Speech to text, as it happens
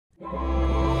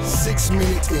6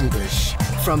 Minute English.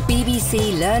 From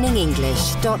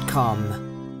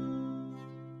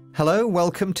bbclearningenglish.com. Hello,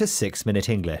 welcome to 6 Minute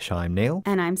English. I'm Neil.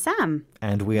 And I'm Sam.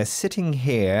 And we are sitting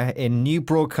here in New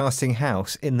Broadcasting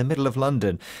House in the middle of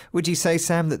London. Would you say,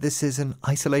 Sam, that this is an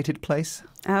isolated place?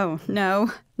 Oh,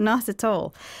 no, not at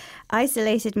all.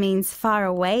 Isolated means far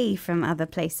away from other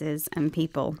places and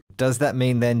people. Does that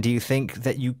mean then, do you think,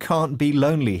 that you can't be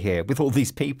lonely here with all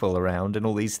these people around and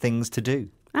all these things to do?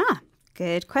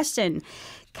 Good question.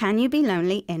 Can you be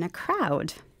lonely in a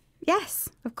crowd? Yes,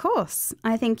 of course.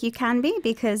 I think you can be,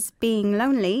 because being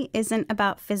lonely isn't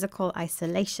about physical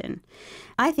isolation.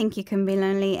 I think you can be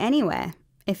lonely anywhere.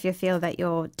 If you feel that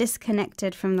you're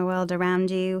disconnected from the world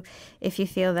around you, if you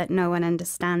feel that no one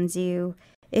understands you,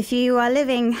 if you are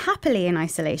living happily in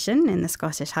isolation in the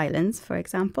Scottish Highlands, for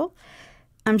example,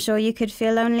 I'm sure you could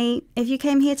feel lonely if you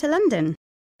came here to London.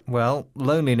 Well,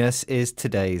 loneliness is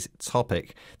today's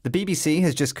topic. The BBC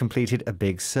has just completed a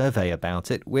big survey about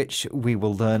it, which we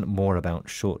will learn more about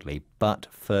shortly. But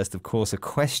first, of course, a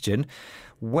question.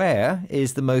 Where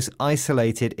is the most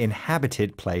isolated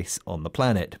inhabited place on the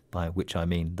planet? By which I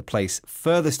mean the place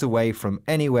furthest away from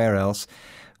anywhere else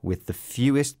with the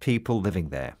fewest people living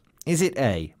there. Is it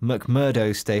A,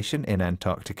 McMurdo Station in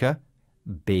Antarctica?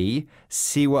 B,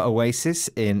 Siwa Oasis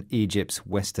in Egypt's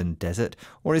Western Desert?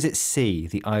 Or is it C,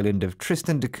 the island of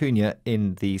Tristan da Cunha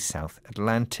in the South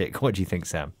Atlantic? What do you think,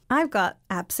 Sam? I've got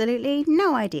absolutely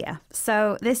no idea.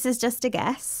 So this is just a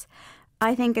guess.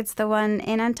 I think it's the one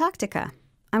in Antarctica.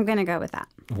 I'm going to go with that.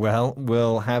 Well,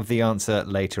 we'll have the answer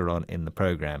later on in the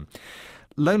programme.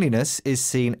 Loneliness is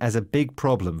seen as a big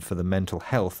problem for the mental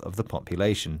health of the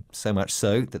population, so much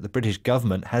so that the British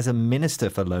government has a minister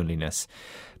for loneliness.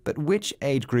 But which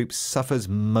age group suffers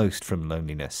most from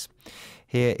loneliness?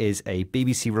 Here is a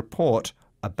BBC report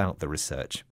about the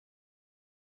research.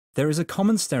 There is a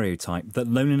common stereotype that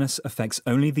loneliness affects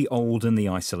only the old and the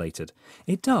isolated.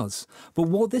 It does, but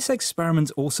what this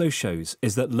experiment also shows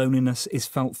is that loneliness is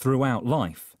felt throughout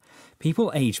life.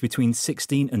 People aged between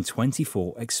 16 and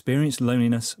 24 experience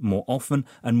loneliness more often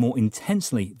and more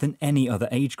intensely than any other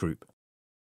age group.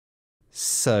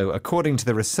 So, according to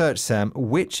the research, Sam,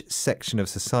 which section of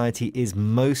society is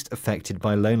most affected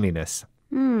by loneliness?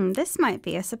 This might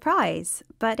be a surprise,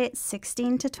 but it's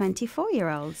 16 to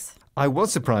 24-year-olds. I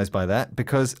was surprised by that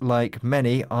because, like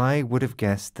many, I would have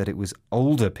guessed that it was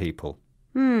older people.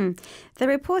 The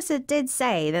reporter did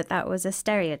say that that was a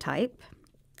stereotype.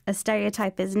 A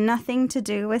stereotype is nothing to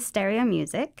do with stereo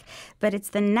music, but it's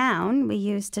the noun we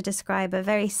use to describe a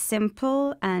very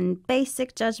simple and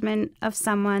basic judgment of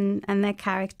someone and their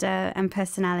character and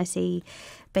personality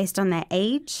based on their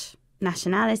age,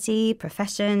 nationality,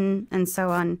 profession, and so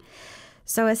on.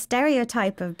 So a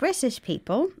stereotype of British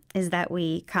people is that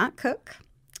we can't cook,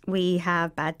 we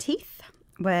have bad teeth,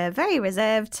 we're very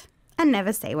reserved, and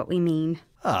never say what we mean.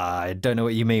 I don't know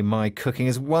what you mean. My cooking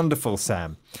is wonderful,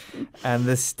 Sam. And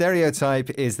the stereotype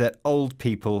is that old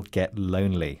people get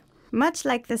lonely. Much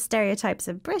like the stereotypes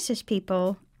of British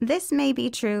people, this may be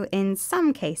true in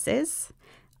some cases.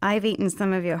 I've eaten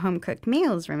some of your home-cooked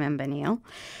meals, remember, Neil?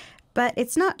 But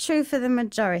it's not true for the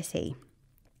majority.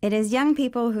 It is young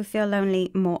people who feel lonely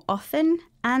more often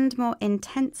and more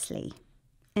intensely.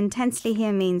 Intensely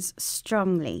here means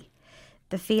strongly.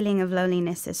 The feeling of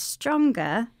loneliness is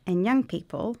stronger in young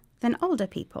people than older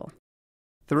people.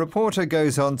 The reporter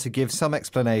goes on to give some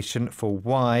explanation for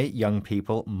why young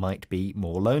people might be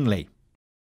more lonely.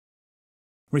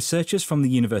 Researchers from the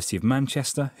University of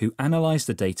Manchester who analysed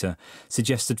the data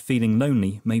suggested feeling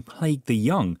lonely may plague the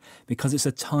young because it's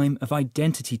a time of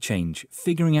identity change,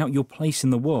 figuring out your place in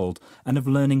the world and of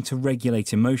learning to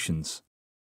regulate emotions.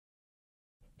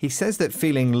 He says that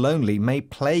feeling lonely may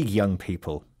plague young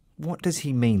people. What does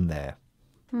he mean there?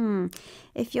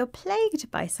 If you're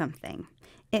plagued by something,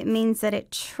 it means that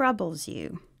it troubles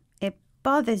you. It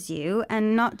bothers you,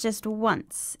 and not just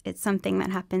once. It's something that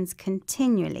happens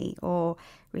continually or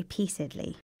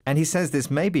repeatedly. And he says this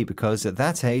may be because at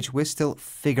that age we're still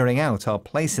figuring out our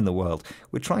place in the world.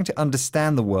 We're trying to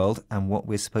understand the world and what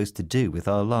we're supposed to do with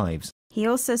our lives. He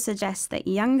also suggests that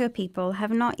younger people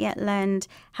have not yet learned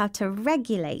how to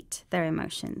regulate their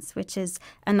emotions, which is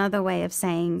another way of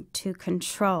saying to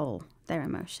control their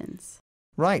emotions.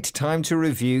 Right, time to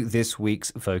review this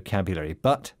week's vocabulary.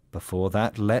 But before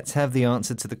that, let's have the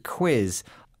answer to the quiz.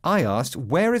 I asked,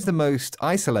 where is the most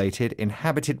isolated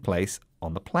inhabited place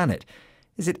on the planet?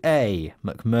 Is it A,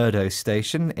 McMurdo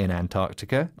Station in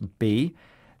Antarctica, B,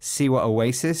 Siwa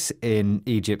Oasis in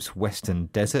Egypt's Western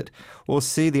Desert, or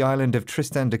C, the island of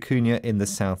Tristan da Cunha in the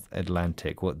South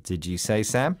Atlantic? What did you say,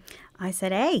 Sam? I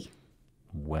said A.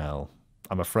 Well,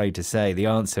 I'm afraid to say the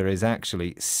answer is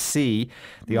actually C,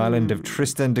 the island of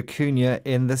Tristan da Cunha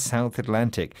in the South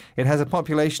Atlantic. It has a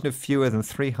population of fewer than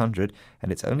 300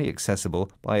 and it's only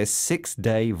accessible by a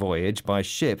 6-day voyage by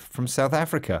ship from South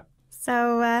Africa.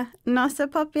 So, not a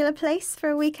popular place for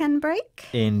a weekend break?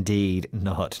 Indeed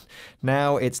not.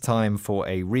 Now it's time for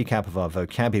a recap of our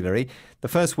vocabulary. The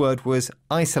first word was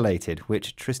isolated,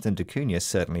 which Tristan da Cunha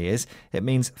certainly is. It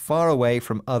means far away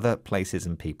from other places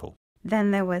and people.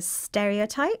 Then there was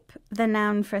stereotype, the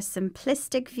noun for a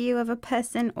simplistic view of a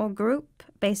person or group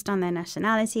based on their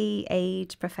nationality,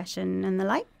 age, profession, and the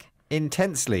like.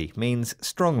 Intensely means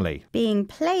strongly. Being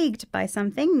plagued by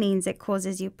something means it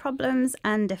causes you problems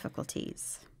and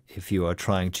difficulties. If you are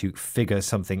trying to figure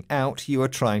something out, you are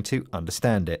trying to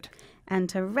understand it. And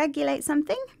to regulate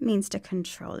something means to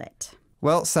control it.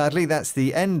 Well, sadly, that's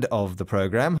the end of the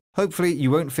programme. Hopefully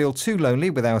you won't feel too lonely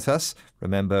without us.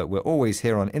 Remember, we're always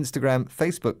here on Instagram,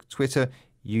 Facebook, Twitter,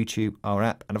 YouTube, our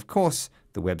app, and of course,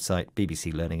 the website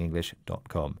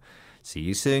bbclearningenglish.com. See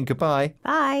you soon. Goodbye.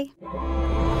 Bye.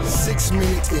 6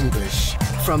 Minute English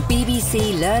from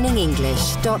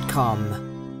bbclearningenglish.com.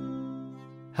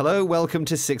 Hello, welcome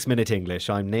to 6 Minute English.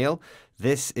 I'm Neil.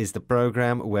 This is the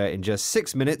programme where in just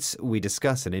 6 minutes we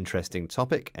discuss an interesting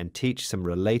topic and teach some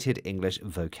related English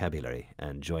vocabulary.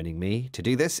 And joining me to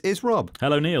do this is Rob.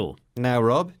 Hello, Neil. Now,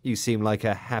 Rob, you seem like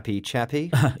a happy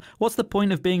chappy. What's the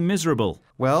point of being miserable?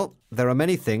 Well, there are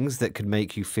many things that could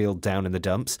make you feel down in the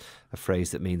dumps, a phrase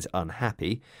that means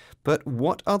unhappy. But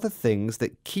what are the things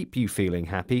that keep you feeling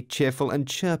happy, cheerful and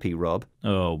chirpy, Rob?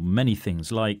 Oh, many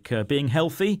things, like being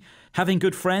healthy, having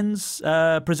good friends,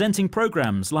 presenting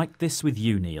programmes like this with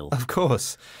you, Neil. Of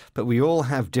course, but we all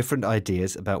have different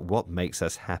ideas about what makes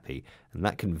us happy, and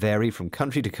that can vary from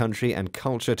country to country and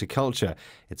culture to culture.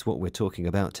 It's what we're talking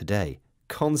about today.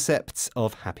 Concepts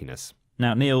of happiness.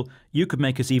 Now, Neil, you could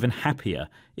make us even happier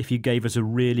if you gave us a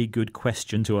really good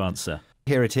question to answer.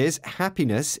 Here it is.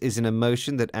 Happiness is an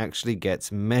emotion that actually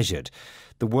gets measured.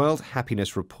 The World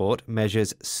Happiness Report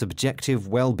measures subjective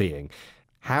well-being,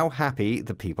 how happy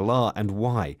the people are and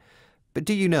why. But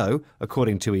do you know,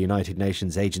 according to a United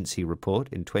Nations agency report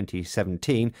in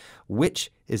 2017,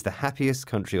 which is the happiest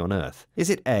country on earth? Is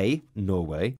it A,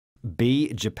 Norway,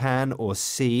 B, Japan, or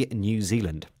C, New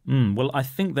Zealand? Well, I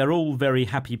think they're all very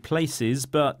happy places,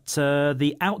 but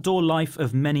the outdoor life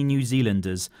of many New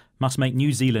Zealanders must make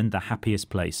New Zealand the happiest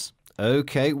place.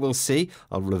 OK, we'll see.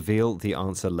 I'll reveal the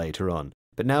answer later on.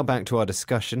 But now back to our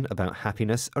discussion about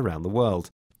happiness around the world.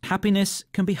 Happiness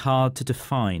can be hard to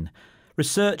define.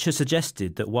 Research has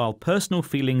suggested that while personal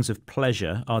feelings of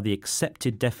pleasure are the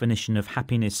accepted definition of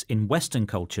happiness in Western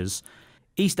cultures,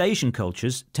 East Asian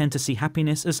cultures tend to see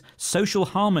happiness as social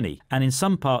harmony, and in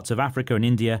some parts of Africa and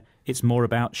India, it's more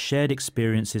about shared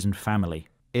experiences and family.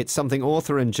 It's something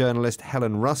author and journalist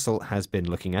Helen Russell has been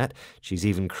looking at. She's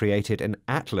even created an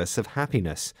atlas of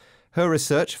happiness. Her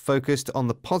research focused on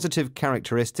the positive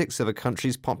characteristics of a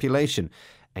country's population.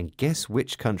 And guess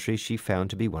which country she found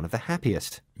to be one of the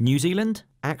happiest? New Zealand?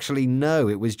 Actually, no,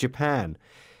 it was Japan.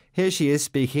 Here she is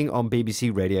speaking on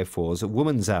BBC Radio 4's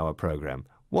Woman's Hour programme.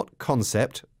 What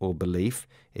concept or belief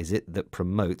is it that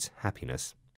promotes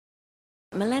happiness?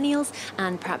 Millennials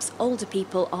and perhaps older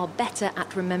people are better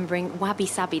at remembering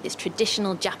wabi-sabi, this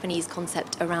traditional Japanese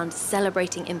concept around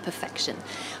celebrating imperfection,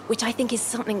 which I think is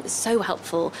something that's so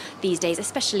helpful these days,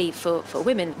 especially for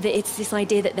women. It's this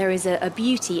idea that there is a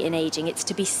beauty in aging. It's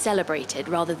to be celebrated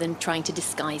rather than trying to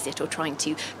disguise it or trying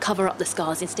to cover up the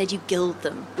scars. Instead, you gild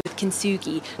them with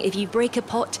kintsugi. If you break a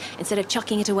pot, instead of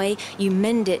chucking it away, you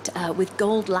mend it with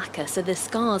gold lacquer, so the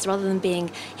scars, rather than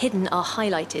being hidden, are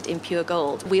highlighted in pure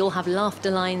gold. We all have laughter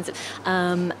lines,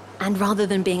 and rather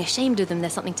than being ashamed of them,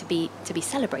 there's something to be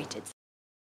celebrated.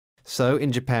 So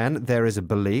in Japan, there is a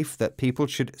belief that people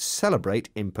should celebrate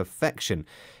imperfection.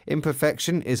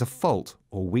 Imperfection is a fault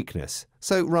or weakness.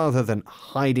 So rather than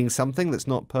hiding something that's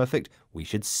not perfect, we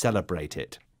should celebrate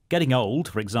it. Getting old,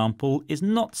 for example, is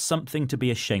not something to be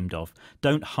ashamed of.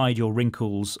 Don't hide your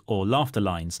wrinkles or laughter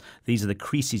lines. These are the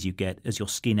creases you get as your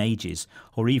skin ages,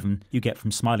 or even you get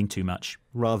from smiling too much.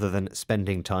 Rather than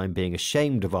spending time being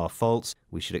ashamed of our faults,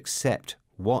 we should accept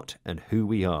what and who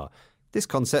we are. This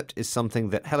concept is something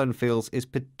that Helen feels is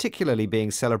particularly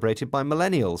being celebrated by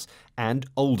millennials and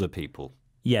older people.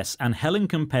 Yes, and Helen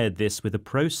compared this with the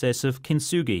process of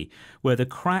kintsugi, where the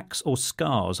cracks or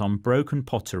scars on broken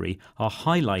pottery are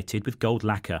highlighted with gold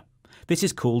lacquer. This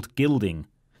is called gilding.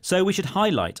 So we should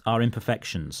highlight our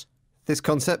imperfections. This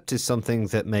concept is something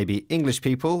that maybe English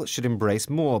people should embrace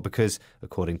more because,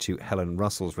 according to Helen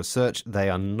Russell's research, they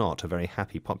are not a very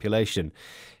happy population.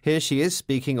 Here she is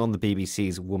speaking on the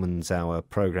BBC's Woman's Hour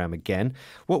programme again.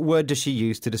 What word does she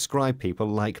use to describe people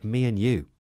like me and you?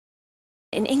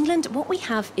 In England, what we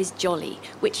have is jolly,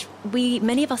 which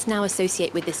many of us now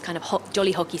associate with this kind of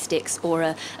jolly hockey sticks or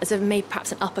a sort of maybe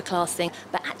perhaps an upper class thing.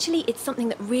 But actually, it's something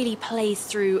that really plays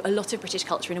through a lot of British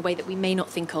culture in a way that we may not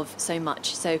think of so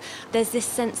much. So there's this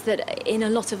sense that in a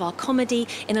lot of our comedy,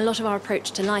 in a lot of our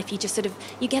approach to life,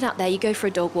 you get out there, you go for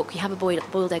a dog walk, you have a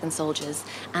boiled egg and soldiers,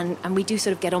 and we do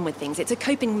sort of get on with things. It's a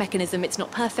coping mechanism. It's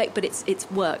not perfect, but it's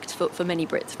worked for many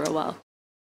Brits for a while.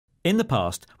 In the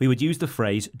past, we would use the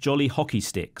phrase jolly hockey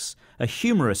sticks, a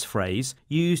humorous phrase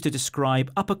used to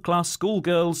describe upper-class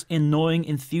schoolgirls' annoying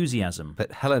enthusiasm.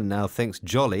 But Helen now thinks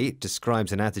jolly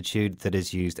describes an attitude that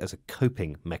is used as a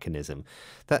coping mechanism.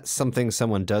 That's something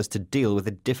someone does to deal with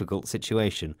a difficult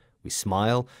situation. We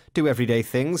smile, do everyday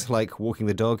things like walking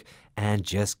the dog, and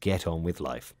just get on with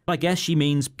life. I guess she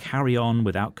means carry on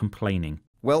without complaining.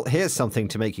 Well, here's something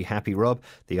to make you happy, Rob.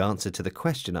 The answer to the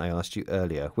question I asked you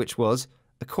earlier, which was,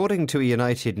 according to a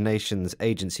United Nations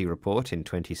agency report in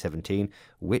 2017,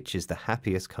 which is the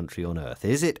happiest country on earth?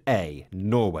 Is it A,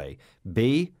 Norway,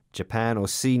 B, Japan, or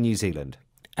C, New Zealand?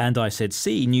 And I said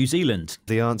C, New Zealand.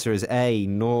 The answer is A,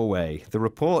 Norway. The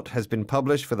report has been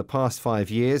published for the past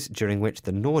 5 years, during which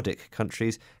the Nordic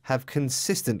countries have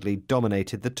consistently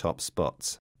dominated the top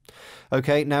spots.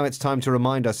 OK, now it's time to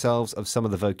remind ourselves of some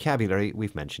of the vocabulary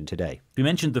we've mentioned today. We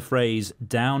mentioned the phrase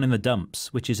down in the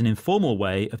dumps, which is an informal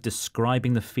way of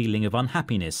describing the feeling of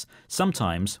unhappiness,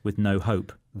 sometimes with no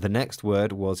hope. The next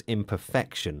word was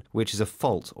imperfection, which is a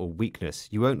fault or weakness.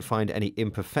 You won't find any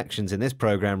imperfections in this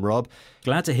programme, Rob.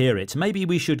 Glad to hear it. Maybe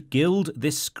we should gild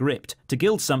this script. To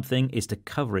gild something is to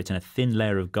cover it in a thin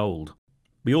layer of gold.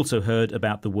 We also heard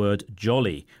about the word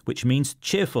jolly, which means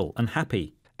cheerful and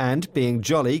happy. And being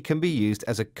jolly can be used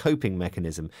as a coping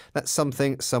mechanism. That's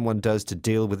something someone does to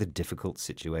deal with a difficult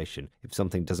situation. If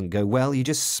something doesn't go well, you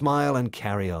just smile and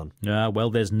carry on. Well,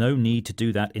 there's no need to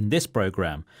do that in this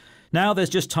programme. Now there's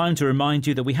just time to remind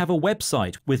you that we have a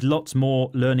website with lots more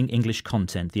Learning English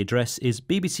content. The address is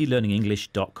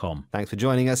bbclearningenglish.com. Thanks for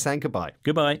joining us and goodbye.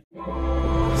 Goodbye.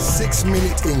 6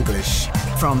 Minute English.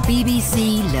 From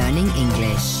BBC Learning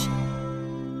English.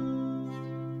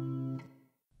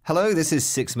 Hello, this is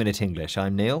 6 Minute English.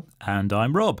 I'm Neil. And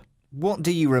I'm Rob. What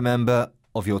do you remember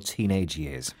of your teenage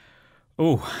years?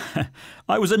 Oh,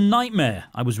 I was a nightmare.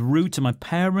 I was rude to my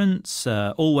parents,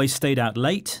 always stayed out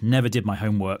late, never did my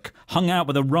homework, hung out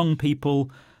with the wrong people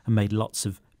and made lots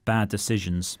of bad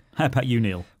decisions. How about you,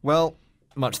 Neil? Well,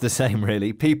 much the same,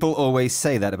 really. People always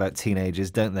say that about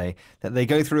teenagers, don't they? That they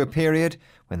go through a period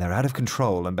when they're out of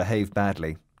control and behave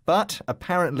badly. But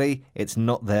apparently it's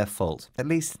not their fault, at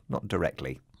least not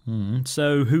directly.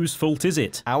 So whose fault is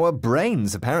it? Our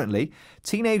brains, apparently.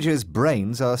 Teenagers'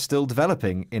 brains are still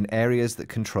developing in areas that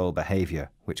control behaviour,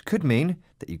 which could mean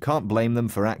that you can't blame them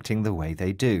for acting the way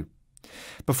they do.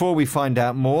 Before we find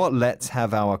out more, let's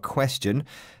have our question.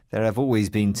 There have always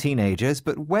been teenagers,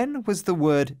 but when was the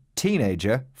word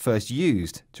teenager first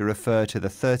used to refer to the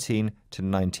 13 to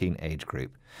 19 age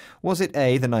group? Was it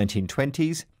A, the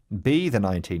 1920s, B, the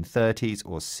 1930s,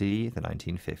 or C, the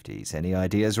 1950s? Any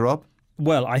ideas, Rob?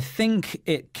 Well, I think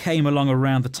it came along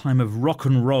around the time of rock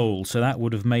and roll, so that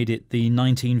would have made it the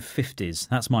 1950s.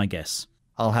 That's my guess.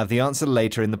 I'll have the answer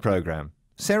later in the programme.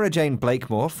 Sarah Jane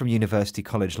Blakemore from University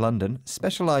College London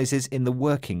specialises in the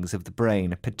workings of the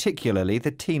brain, particularly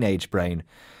the teenage brain.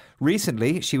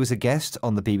 Recently, she was a guest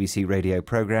on the BBC radio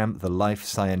programme The Life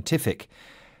Scientific.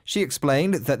 She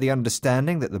explained that the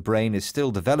understanding that the brain is still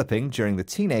developing during the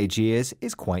teenage years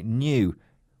is quite new.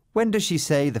 When does she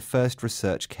say the first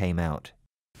research came out?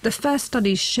 The first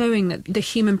studies showing that the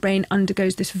human brain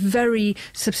undergoes this very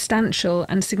substantial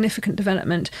and significant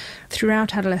development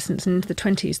throughout adolescence and into the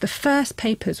 20s. The first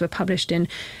papers were published in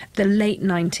the late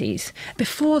 90s.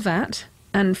 Before that,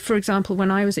 and for example,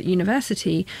 when I was at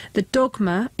university, the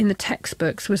dogma in the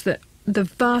textbooks was that the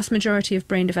vast majority of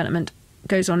brain development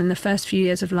goes on in the first few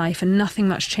years of life and nothing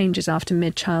much changes after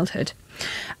mid-childhood.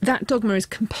 That dogma is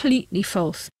completely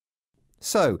false.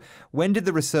 So, when did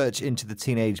the research into the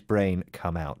teenage brain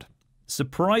come out?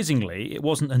 Surprisingly, it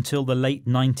wasn't until the late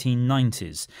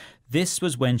 1990s. This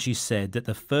was when she said that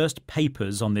the first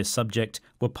papers on this subject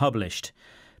were published.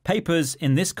 Papers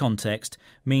in this context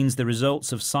means the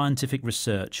results of scientific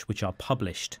research which are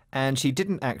published. And she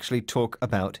didn't actually talk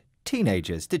about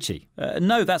teenagers, did she?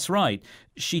 No, that's right.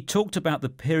 She talked about the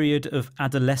period of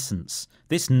adolescence.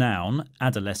 This noun,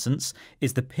 adolescence,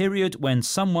 is the period when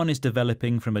someone is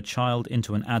developing from a child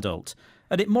into an adult,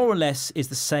 and it more or less is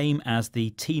the same as the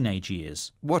teenage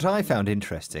years. What I found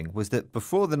interesting was that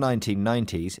before the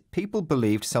 1990s, people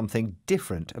believed something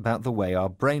different about the way our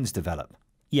brains develop.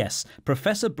 Yes,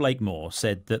 Professor Blakemore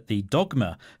said that the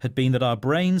dogma had been that our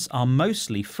brains are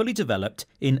mostly fully developed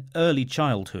in early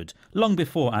childhood, long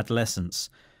before adolescence.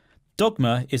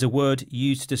 Dogma is a word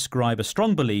used to describe a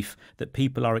strong belief that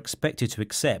people are expected to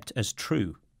accept as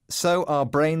true. So our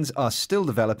brains are still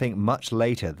developing much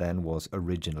later than was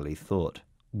originally thought.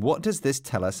 What does this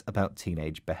tell us about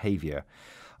teenage behaviour?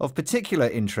 Of particular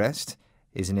interest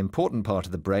is an important part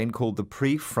of the brain called the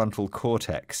prefrontal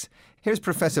cortex. Here's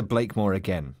Professor Blakemore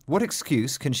again. What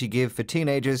excuse can she give for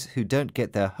teenagers who don't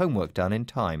get their homework done in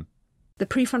time? The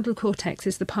prefrontal cortex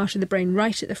is the part of the brain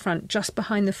right at the front, just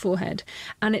behind the forehead,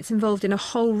 and it's involved in a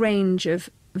whole range of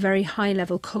very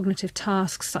high-level cognitive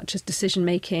tasks such as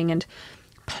decision-making and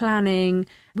planning.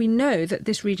 We know that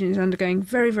this region is undergoing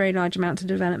very, very large amounts of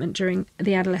development during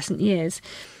the adolescent years.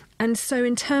 And so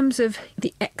in terms of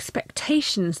the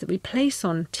expectations that we place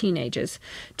on teenagers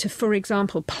to, for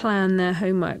example, plan their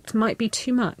homework might be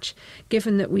too much,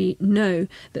 given that we know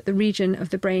that the region of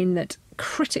the brain that's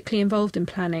critically involved in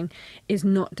planning is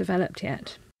not developed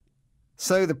yet.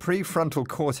 So the prefrontal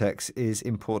cortex is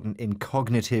important in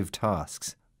cognitive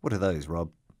tasks. What are those, Rob?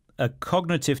 A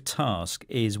cognitive task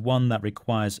is one that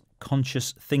requires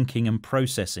conscious thinking and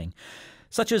processing,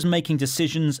 such as making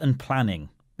decisions and planning.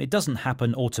 It doesn't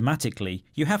happen automatically.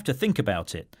 You have to think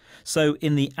about it. So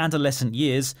in the adolescent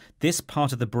years, this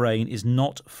part of the brain is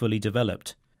not fully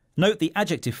developed. Note the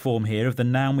adjective form here of the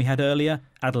noun we had earlier,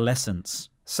 adolescence.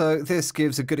 So this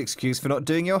gives a good excuse for not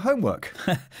doing your homework.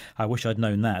 I wish I'd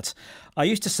known that. I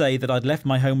used to say that I'd left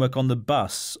my homework on the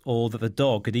bus or that the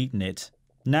dog had eaten it.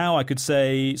 Now I could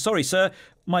say, sorry, sir,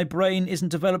 my brain isn't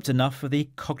developed enough for the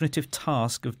cognitive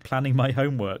task of planning my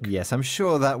homework. Yes, I'm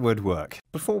sure that would work.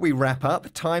 Before we wrap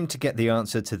up, time to get the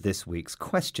answer to this week's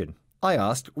question. I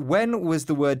asked, when was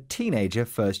the word teenager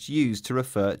first used to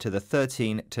refer to the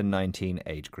 13 to 19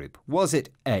 age group? Was it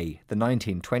A, the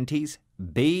 1920s,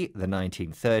 B, the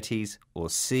 1930s,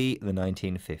 or C, the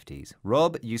 1950s?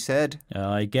 Rob, you said?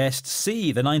 I guessed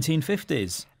C, the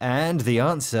 1950s. And the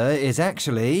answer is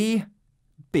actually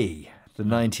B, the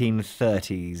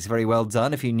 1930s. Very well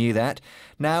done if you knew that.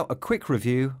 Now, a quick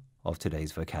review of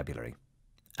today's vocabulary.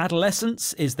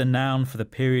 Adolescence is the noun for the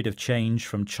period of change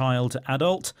from child to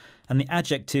adult, and the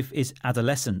adjective is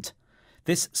adolescent.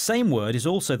 This same word is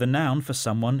also the noun for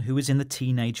someone who is in the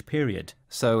teenage period.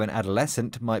 So an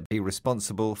adolescent might be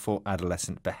responsible for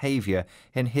adolescent behaviour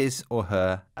in his or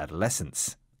her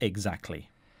adolescence. Exactly.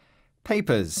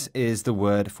 Papers is the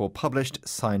word for published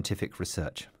scientific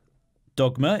research.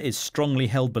 Dogma is strongly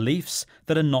held beliefs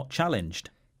that are not challenged.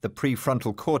 The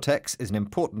prefrontal cortex is an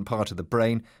important part of the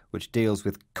brain which deals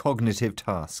with cognitive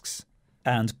tasks.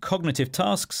 And cognitive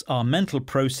tasks are mental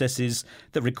processes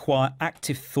that require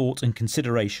active thought and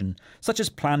consideration, such as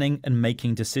planning and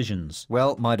making decisions.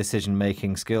 Well, my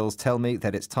decision-making skills tell me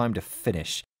that it's time to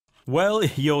finish. Well,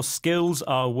 your skills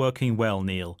are working well,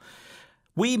 Neil.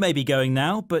 We may be going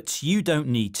now, but you don't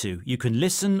need to. You can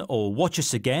listen or watch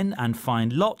us again and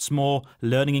find lots more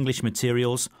Learning English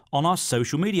materials on our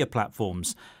social media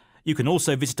platforms. You can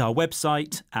also visit our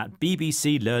website at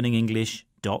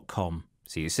bbclearningenglish.com.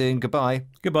 See you soon. Goodbye.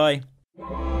 Goodbye.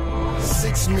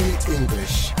 6 Minute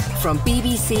English. From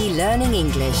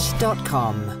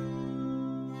bbclearningenglish.com.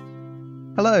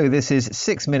 Hello, this is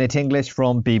 6 Minute English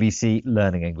from BBC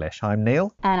Learning English. I'm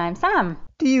Neil. And I'm Sam.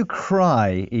 Do you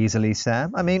cry easily,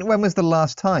 Sam? I mean, when was the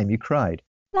last time you cried?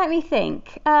 Let me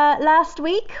think. Last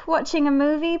week, watching a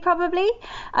movie, probably.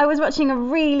 I was watching a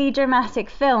really dramatic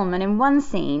film, and in one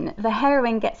scene, the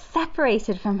heroine gets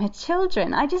separated from her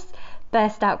children. I just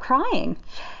burst out crying.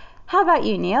 How about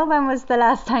you, Neil? When was the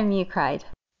last time you cried?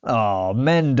 Oh,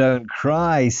 men don't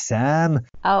cry, Sam.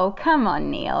 Oh, come on,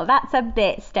 Neil. That's a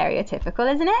bit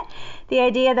stereotypical, isn't it? The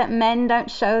idea that men don't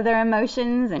show their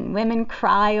emotions and women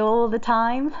cry all the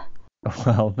time.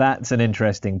 Well, that's an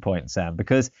interesting point, Sam,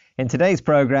 because in today's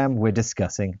programme, we're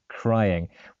discussing crying.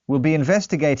 We'll be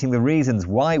investigating the reasons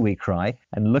why we cry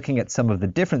and looking at some of the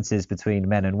differences between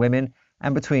men and women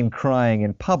and between crying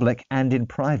in public and in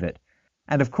private.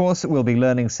 And of course, we'll be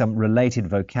learning some related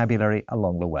vocabulary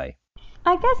along the way.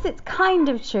 I guess it's kind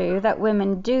of true that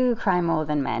women do cry more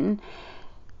than men.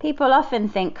 People often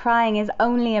think crying is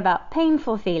only about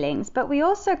painful feelings, but we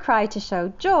also cry to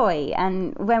show joy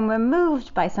and when we're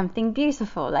moved by something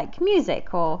beautiful like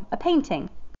music or a painting.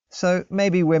 So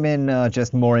maybe women are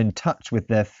just more in touch with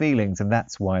their feelings and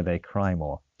that's why they cry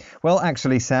more. Well,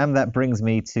 actually, Sam, that brings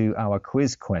me to our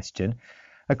quiz question.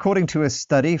 According to a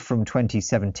study from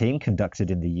 2017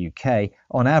 conducted in the UK,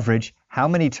 on average, how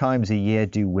many times a year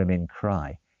do women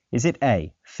cry? Is it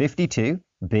A, 52,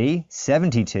 B,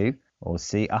 72, or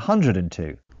C,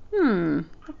 102?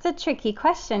 That's a tricky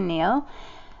question, Neil.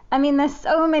 I mean, there's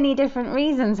so many different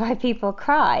reasons why people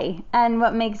cry, and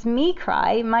what makes me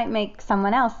cry might make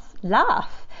someone else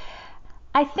laugh.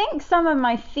 I think some of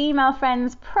my female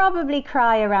friends probably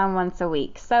cry around once a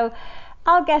week, so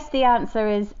I'll guess the answer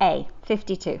is A,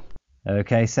 52.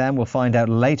 OK, Sam, we'll find out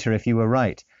later if you were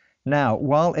right. Now,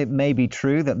 while it may be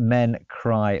true that men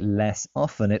cry less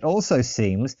often, it also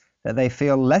seems that they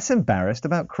feel less embarrassed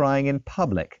about crying in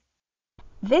public.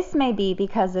 This may be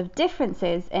because of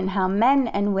differences in how men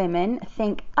and women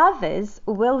think others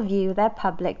will view their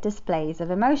public displays of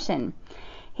emotion.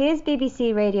 Here's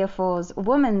BBC Radio 4's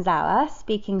Woman's Hour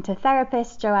speaking to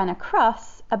therapist Joanna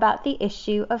Cross about the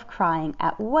issue of crying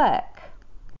at work.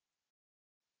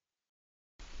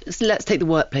 So let's take the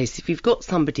workplace. If you've got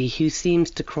somebody who seems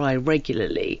to cry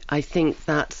regularly, I think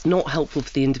that's not helpful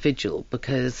for the individual,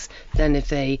 because then if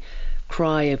they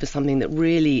cry over something that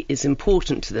really is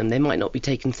important to them, they might not be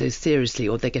taken so seriously,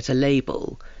 or they get a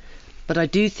label. But I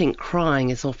do think crying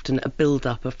is often a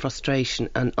build-up of frustration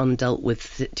and undealt with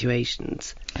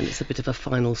situations, and it's a bit of a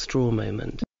final straw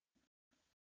moment.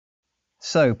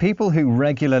 So, people who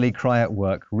regularly cry at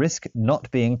work risk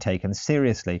not being taken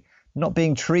seriously, not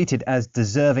being treated as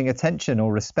deserving attention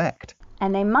or respect.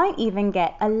 And they might even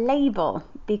get a label,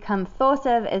 become thought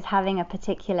of as having a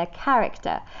particular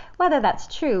character, whether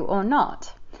that's true or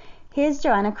not. Here's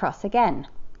Joanna Cross again.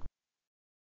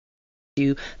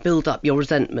 You build up your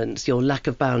resentments, your lack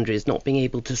of boundaries, not being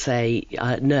able to say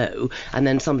no, and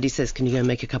then somebody says, can you go and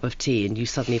make a cup of tea? And you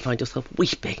suddenly find yourself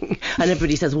weeping, and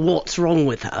everybody says, what's wrong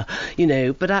with her? You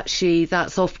know, but actually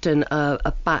that's often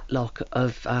a backlog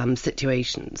of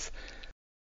situations.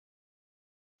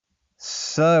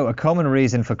 So, a common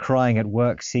reason for crying at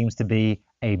work seems to be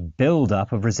a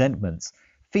build-up of resentments,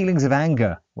 feelings of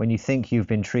anger when you think you've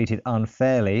been treated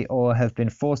unfairly or have been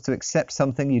forced to accept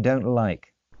something you don't like.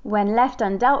 When left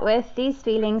undealt with, these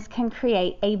feelings can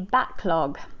create a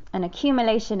backlog, an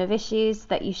accumulation of issues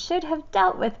that you should have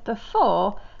dealt with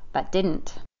before, but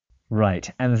didn't.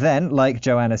 Right, and then, like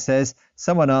Joanna says,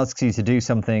 someone asks you to do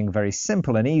something very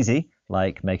simple and easy,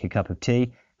 like make a cup of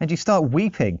tea, and you start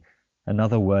weeping,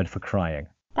 another word for crying.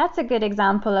 That's a good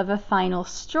example of a final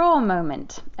straw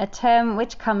moment, a term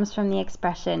which comes from the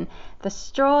expression, the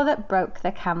straw that broke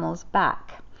the camel's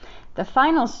back. The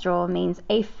final straw means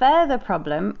a further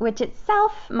problem which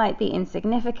itself might be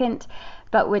insignificant,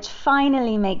 but which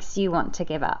finally makes you want to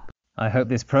give up. I hope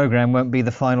this programme won't be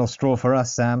the final straw for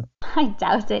us, Sam. I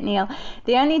doubt it, Neil.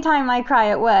 The only time I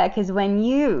cry at work is when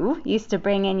you used to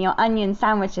bring in your onion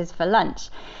sandwiches for lunch.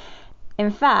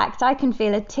 In fact, I can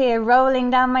feel a tear rolling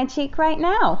down my cheek right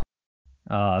now.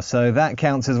 So that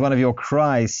counts as one of your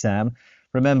cries, Sam.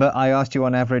 Remember, I asked you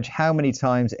on average how many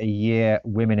times a year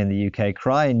women in the UK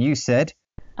cry, and you said...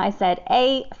 I said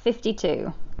A,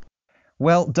 52.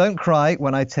 Well, don't cry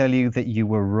when I tell you that you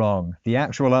were wrong. The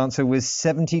actual answer was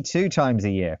 72 times a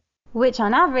year. Which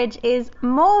on average is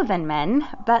more than men,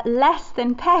 but less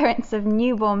than parents of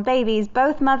newborn babies,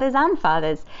 both mothers and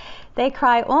fathers. They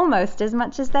cry almost as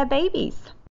much as their babies.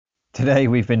 Today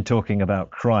we've been talking about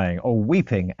crying, or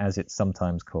weeping as it's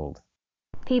sometimes called.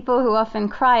 People who often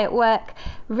cry at work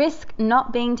risk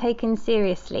not being taken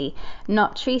seriously,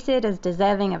 not treated as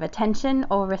deserving of attention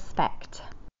or respect.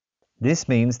 This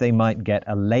means they might get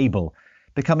a label,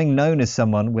 becoming known as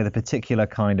someone with a particular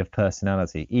kind of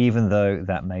personality, even though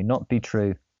that may not be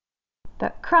true.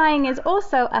 But crying is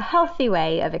also a healthy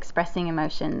way of expressing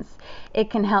emotions. It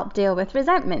can help deal with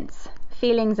resentments,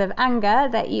 feelings of anger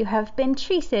that you have been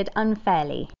treated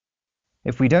unfairly.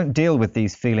 If we don't deal with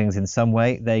these feelings in some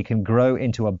way, they can grow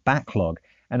into a backlog,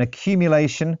 an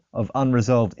accumulation of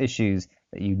unresolved issues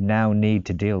that you now need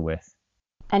to deal with.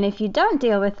 And if you don't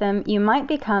deal with them, you might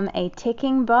become a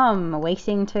ticking bomb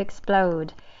waiting to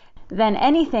explode. Then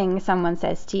anything someone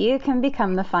says to you can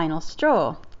become the final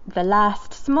straw, the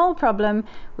last small problem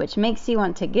which makes you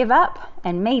want to give up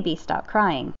and maybe start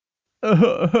crying. What's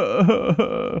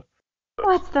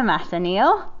the matter,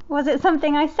 Neil? Was it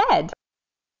something I said?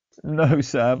 No,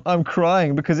 Sam, I'm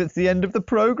crying because it's the end of the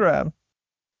programme.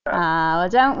 Well,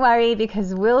 don't worry,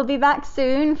 because we'll be back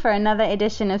soon for another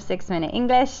edition of 6 Minute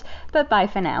English, but bye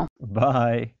for now.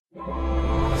 Bye.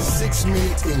 6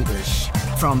 Minute English.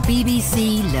 From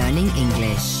BBC Learning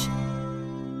English.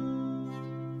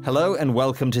 Hello and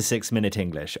welcome to 6 Minute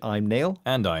English. I'm Neil.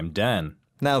 And I'm Dan.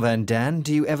 Now then, Dan,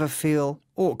 do you ever feel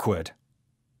awkward?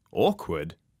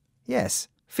 Awkward? Yes,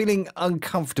 feeling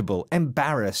uncomfortable,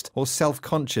 embarrassed, or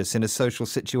self-conscious in a social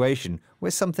situation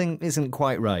where something isn't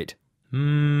quite right.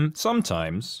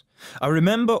 Sometimes. I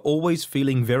remember always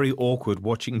feeling very awkward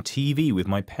watching TV with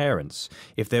my parents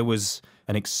if there was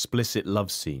an explicit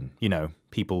love scene. You know,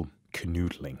 people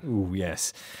canoodling. Ooh,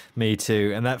 yes, me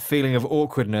too. And that feeling of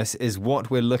awkwardness is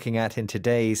what we're looking at in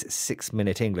today's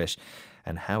 6-Minute English,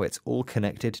 and how it's all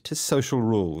connected to social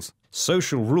rules.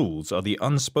 Social rules are the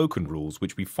unspoken rules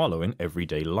which we follow in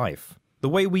everyday life. The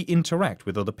way we interact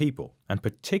with other people, and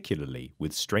particularly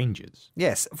with strangers.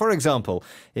 Yes, for example,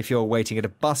 if you're waiting at a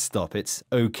bus stop, it's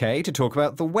okay to talk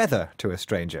about the weather to a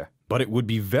stranger. But it would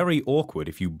be very awkward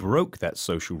if you broke that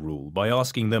social rule by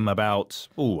asking them about,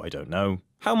 I don't know,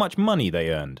 how much money they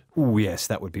earned. Oh, yes,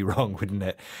 that would be wrong, wouldn't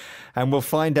it? And we'll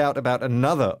find out about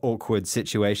another awkward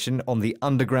situation on the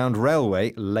Underground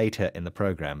Railway later in the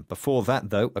programme. Before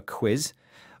that, though, a quiz.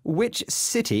 Which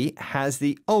city has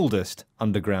the oldest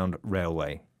Underground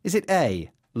Railway? Is it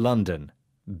A, London,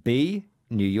 B,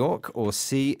 New York, or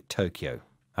C, Tokyo?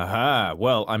 Aha,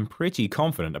 well, I'm pretty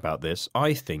confident about this.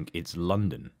 I think it's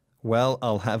London. Well,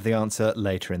 I'll have the answer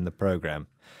later in the programme.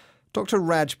 Dr.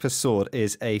 Raj Persaud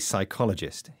is a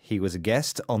psychologist. He was a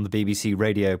guest on the BBC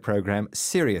radio programme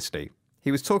Seriously.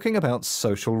 He was talking about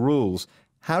social rules.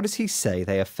 How does he say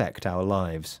they affect our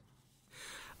lives?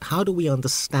 How do we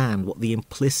understand what the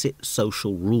implicit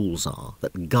social rules are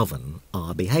that govern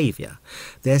our behaviour?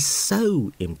 They're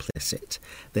so implicit,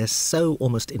 they're so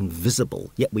almost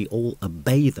invisible, yet we all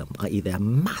obey them, i.e. they're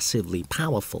massively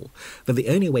powerful. But the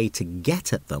only way to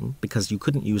get at them, because you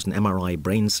couldn't use an MRI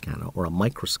brain scanner or a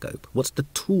microscope, what's the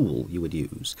tool you would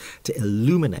use to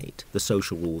illuminate the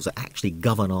social rules that actually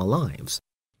govern our lives?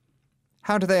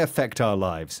 How do they affect our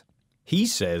lives? He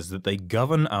says that they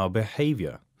govern our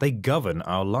behaviour. They govern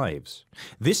our lives.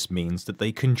 This means that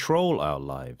they control our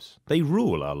lives. They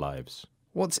rule our lives.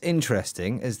 What's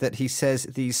interesting is that he says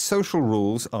these social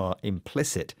rules are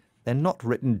implicit. They're not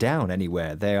written down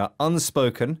anywhere. They are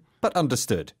unspoken, but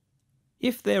understood.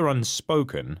 If they're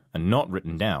unspoken and not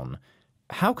written down,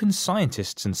 how can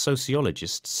scientists and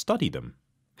sociologists study them?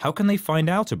 How can they find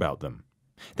out about them?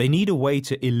 They need a way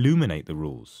to illuminate the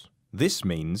rules. This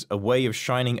means a way of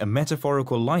shining a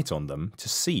metaphorical light on them to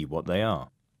see what they are.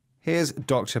 Here's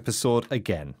Dr. Persaud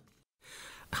again.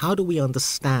 How do we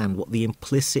understand what the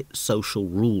implicit social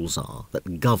rules are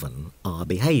that govern our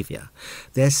behaviour?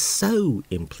 They're so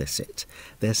implicit,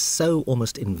 they're so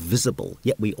almost invisible,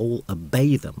 yet we all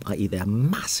obey them, i.e. they're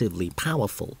massively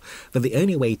powerful. But the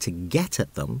only way to get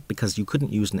at them, because you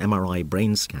couldn't use an MRI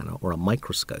brain scanner or a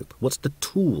microscope, what's the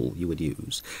tool you would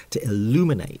use to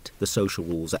illuminate the social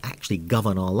rules that actually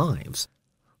govern our lives?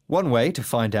 One way to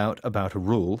find out about a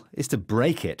rule is to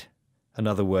break it.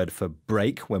 Another word for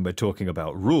break when we're talking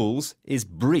about rules is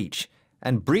breach,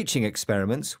 and breaching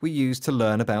experiments we use to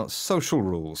learn about social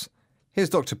rules. Here's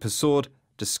Dr. Persaud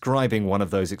describing one of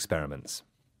those experiments.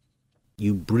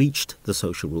 You breached the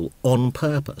social rule on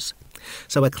purpose.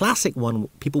 So a classic one,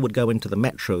 people would go into the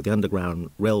metro, the Underground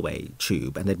Railway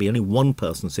tube, and there'd be only one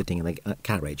person sitting in a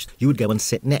carriage. You would go and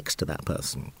sit next to that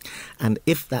person. And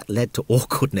if that led to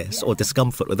awkwardness or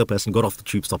discomfort where the person got off the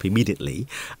tube stop immediately,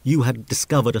 you had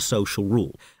discovered a social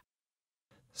rule.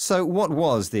 So what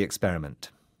was the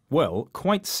experiment? Well,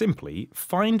 quite simply,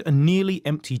 find a nearly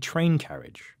empty train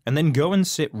carriage and then go and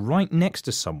sit right next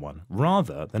to someone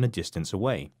rather than a distance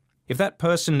away. If that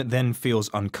person then feels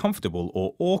uncomfortable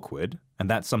or awkward, and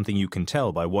that's something you can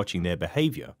tell by watching their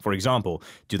behaviour, for example,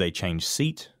 do they change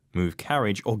seat, move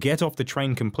carriage, or get off the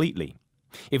train completely?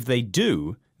 If they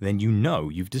do, then you know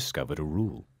you've discovered a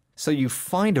rule. So you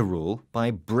find a rule by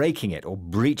breaking it or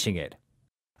breaching it.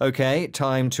 OK,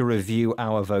 time to review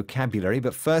our vocabulary,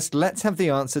 but first let's have the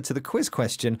answer to the quiz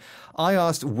question. I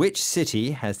asked which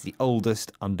city has the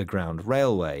oldest underground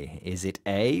railway. Is it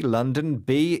A, London,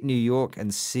 B, New York,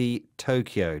 and C,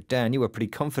 Tokyo? Dan, you were pretty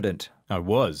confident. I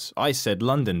was. I said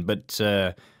London, but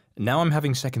now I'm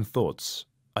having second thoughts.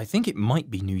 I think it might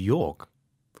be New York.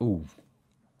 Ooh,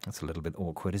 that's a little bit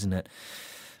awkward, isn't it?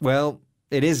 Well,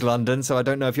 it is London, so I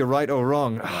don't know if you're right or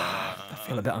wrong. I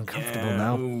feel a bit uncomfortable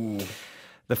now. Ooh.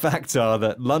 The facts are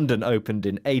that London opened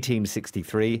in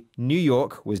 1863, New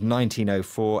York was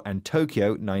 1904, and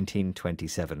Tokyo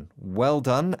 1927. Well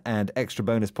done, and extra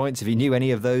bonus points if you knew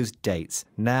any of those dates.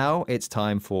 Now it's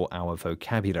time for our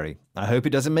vocabulary. I hope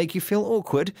it doesn't make you feel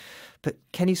awkward, but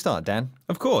can you start, Dan?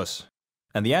 Of course.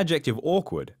 And the adjective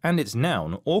awkward and its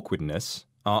noun awkwardness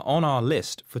are on our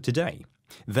list for today.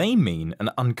 They mean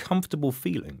an uncomfortable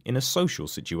feeling in a social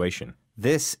situation.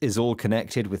 This is all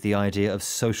connected with the idea of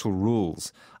social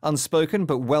rules, unspoken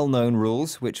but well-known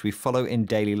rules which we follow in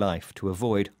daily life to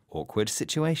avoid awkward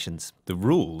situations. The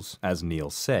rules, as Neil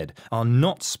said, are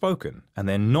not spoken and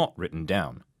they're not written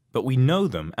down, but we know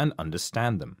them and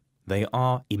understand them. They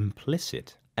are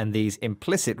implicit. And these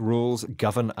implicit rules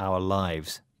govern our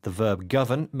lives. The verb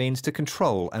govern means to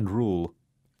control and rule.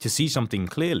 To see something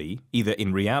clearly, either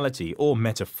in reality or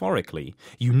metaphorically,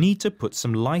 you need to put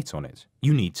some light on it.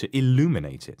 You need to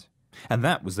illuminate it. And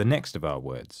that was the next of our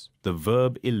words, the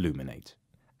verb illuminate.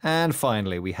 And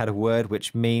finally, we had a word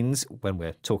which means, when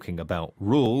we're talking about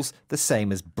rules, the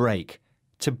same as break.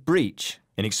 To breach.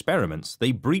 In experiments,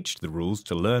 they breached the rules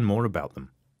to learn more about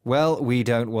them. Well, we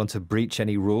don't want to breach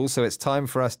any rules, so it's time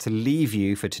for us to leave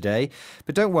you for today.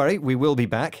 But don't worry, we will be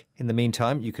back. In the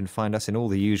meantime, you can find us in all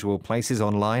the usual places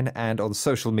online and on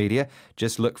social media.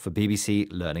 Just look for BBC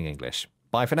Learning English.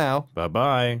 Bye for now.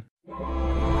 Bye-bye.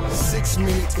 6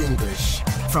 Minute English.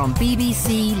 From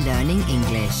BBC Learning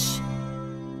English.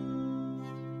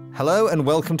 Hello and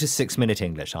welcome to 6 Minute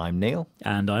English. I'm Neil.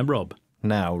 And I'm Rob.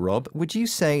 Now, Rob, would you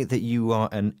say that you are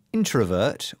an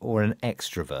introvert or an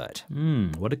extrovert?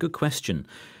 What a good question.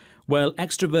 Well,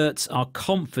 extroverts are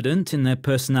confident in their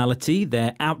personality,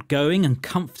 they're outgoing and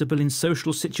comfortable in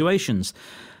social situations.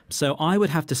 So I would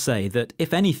have to say that,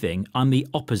 if anything, I'm the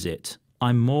opposite.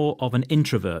 I'm more of an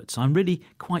introvert. I'm really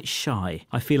quite shy.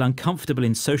 I feel uncomfortable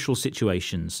in social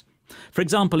situations. For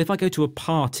example, if I go to a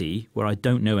party where I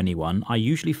don't know anyone, I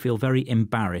usually feel very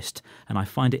embarrassed and I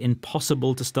find it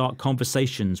impossible to start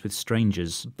conversations with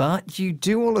strangers. But you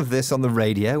do all of this on the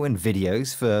radio and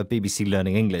videos for BBC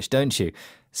Learning English, don't you?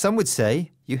 Some would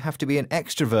say you have to be an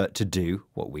extrovert to do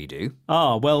what we do.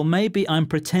 Ah, well, maybe I'm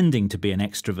pretending to be an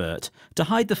extrovert, to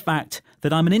hide the fact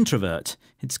that I'm an introvert.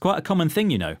 It's quite a common thing,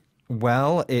 you know.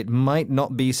 Well, it might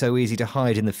not be so easy to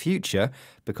hide in the future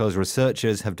because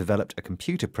researchers have developed a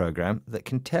computer program that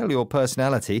can tell your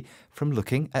personality from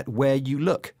looking at where you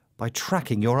look by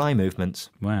tracking your eye movements.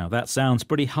 Wow, that sounds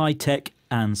pretty high-tech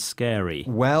and scary.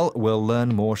 Well, we'll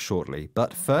learn more shortly.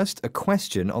 But first, a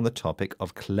question on the topic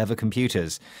of clever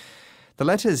computers. The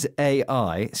letters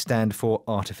AI stand for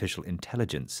artificial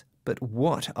intelligence. But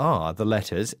what are the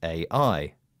letters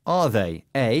AI? Are they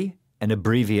A, an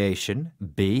abbreviation,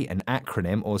 B, an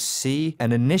acronym, or C, an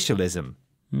initialism?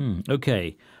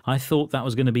 OK, I thought that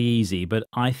was going to be easy, but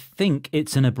I think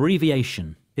it's an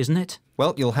abbreviation, isn't it?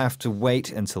 Well, you'll have to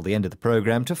wait until the end of the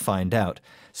programme to find out.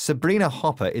 Sabrina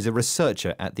Hopper is a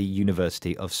researcher at the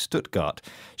University of Stuttgart.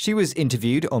 She was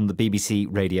interviewed on the BBC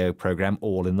radio programme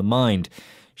All in the Mind.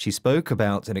 She spoke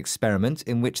about an experiment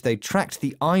in which they tracked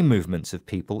the eye movements of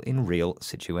people in real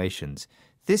situations.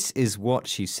 This is what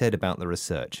she said about the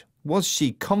research. Was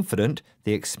she confident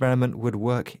the experiment would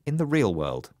work in the real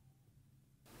world?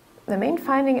 The main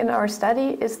finding in our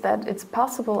study is that it's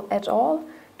possible at all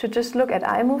to just look at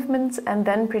eye movements and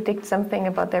then predict something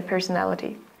about their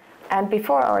personality. And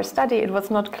before our study, it was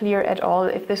not clear at all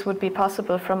if this would be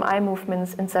possible from eye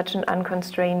movements in such an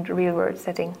unconstrained real-world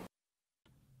setting.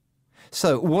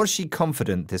 So, was she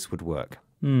confident this would work?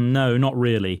 No, not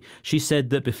really. She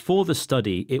said that before the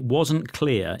study, it wasn't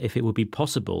clear if it would be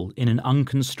possible in an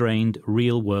unconstrained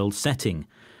real-world setting.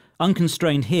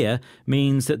 Unconstrained here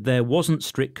means that there wasn't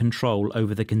strict control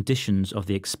over the conditions of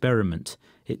the experiment.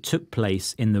 It took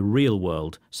place in the real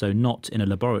world, so not in a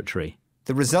laboratory.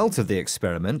 The result of the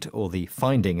experiment, or the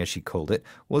finding as she called it,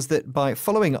 was that by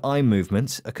following eye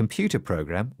movements, a computer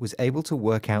program was able to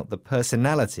work out the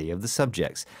personality of the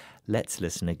subjects. Let's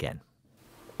listen again.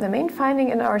 The main finding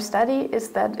in our study is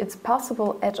that it's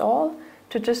possible at all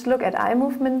to just look at eye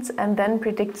movements and then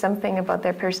predict something about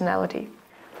their personality.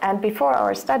 And before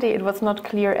our study, it was not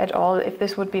clear at all if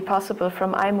this would be possible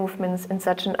from eye movements in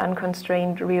such an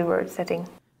unconstrained real-world setting.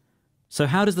 So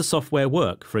how does the software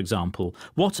work, for example?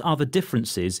 What are the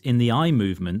differences in the eye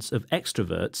movements of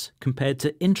extroverts compared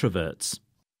to introverts?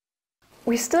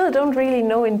 We still don't really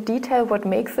know in detail what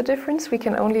makes the difference. We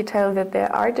can only tell that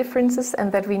there are differences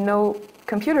and that we know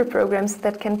computer programs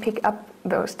that can pick up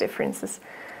those differences.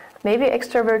 Maybe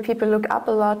extrovert people look up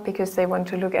a lot because they want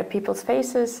to look at people's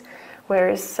faces,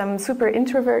 whereas some super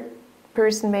introvert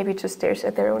person maybe just stares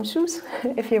at their own shoes,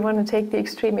 if you want to take the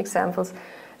extreme examples.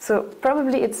 So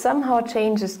probably it somehow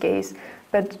changes gaze,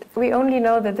 but we only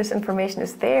know that this information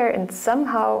is there and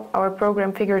somehow our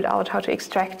program figured out how to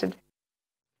extract it.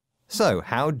 So,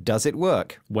 how does it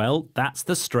work? Well, that's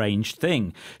the strange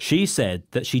thing. She said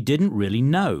that she didn't really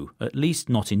know, at least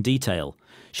not in detail.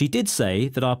 She did say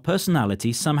that our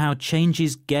personality somehow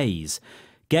changes gaze.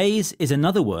 Gaze is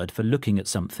another word for looking at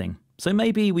something. So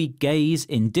maybe we gaze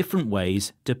in different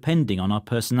ways depending on our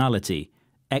personality.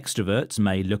 Extroverts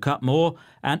may look up more,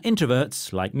 and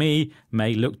introverts, like me,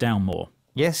 may look down more.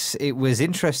 Yes, it was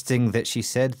interesting that she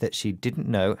said that she didn't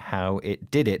know how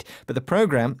it did it, but the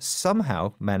programme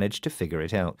somehow managed to figure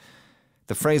it out.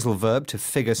 The phrasal verb to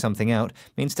figure something out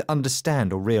means to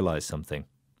understand or realise something.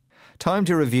 Time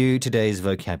to review today's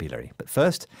vocabulary, but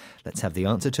first, let's have the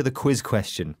answer to the quiz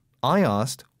question. I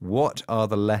asked, what are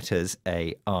the letters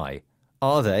AI?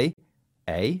 Are they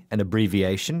A, an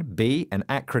abbreviation, B, an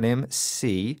acronym,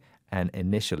 C, an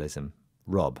initialism?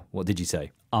 Rob, what did you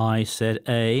say? I said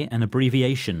A, an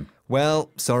abbreviation.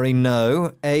 Well, sorry,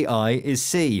 no. AI is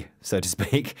C, so to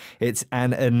speak. It's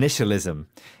an initialism.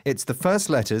 It's the first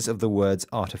letters of the words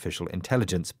artificial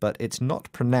intelligence, but it's not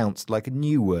pronounced like a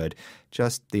new word,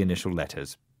 just the initial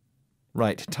letters.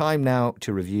 Right, time now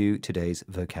to review today's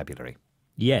vocabulary.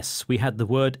 Yes, we had the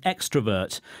word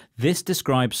extrovert. This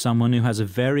describes someone who has a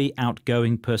very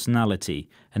outgoing personality.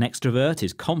 An extrovert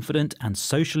is confident and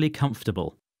socially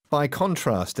comfortable. By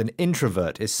contrast, an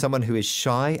introvert is someone who is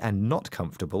shy and not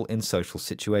comfortable in social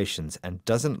situations and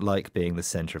doesn't like being the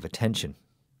centre of attention.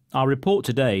 Our report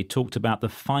today talked about the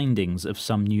findings of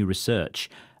some new research.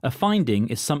 A finding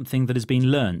is something that has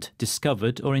been learnt,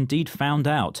 discovered, or indeed found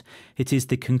out. It is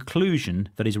the conclusion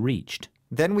that is reached.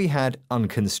 Then we had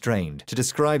unconstrained to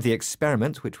describe the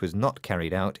experiment which was not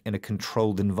carried out in a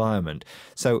controlled environment.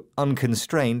 So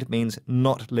unconstrained means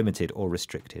not limited or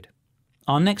restricted.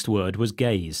 Our next word was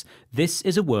gaze. This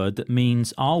is a word that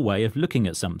means our way of looking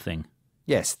at something.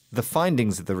 Yes, the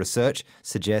findings of the research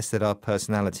suggest that our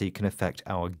personality can affect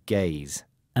our gaze.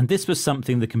 And this was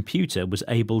something the computer was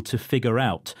able to figure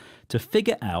out. To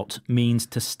figure out means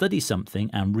to study something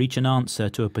and reach an answer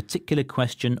to a particular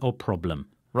question or problem.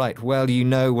 Right, well, you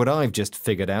know what I've just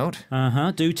figured out.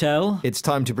 Do tell. It's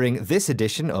time to bring this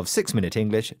edition of 6 Minute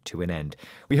English to an end.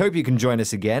 We hope you can join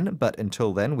us again, but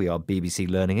until then, we are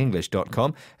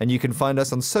bbclearningenglish.com, and you can find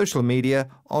us on social media,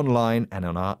 online, and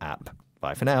on our app.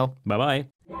 Bye for now. Bye-bye.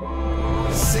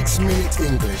 6 Minute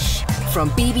English. From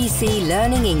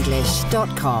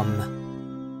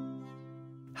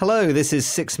bbclearningenglish.com. Hello, this is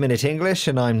 6 Minute English,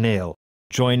 and I'm Neil.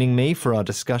 Joining me for our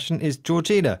discussion is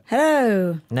Georgina.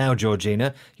 Hello. Now,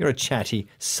 Georgina, you're a chatty,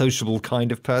 sociable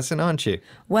kind of person, aren't you?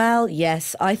 Well,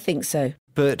 yes, I think so.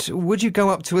 But would you go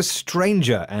up to a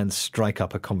stranger and strike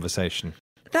up a conversation?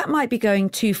 That might be going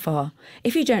too far.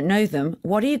 If you don't know them,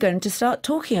 what are you going to start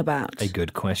talking about? A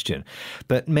good question.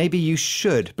 But maybe you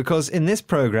should, because in this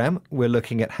programme, we're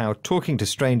looking at how talking to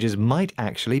strangers might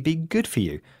actually be good for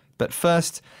you. But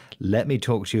first, let me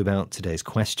talk to you about today's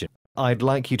question. I'd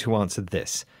like you to answer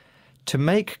this. To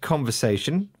make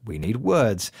conversation, we need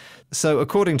words. So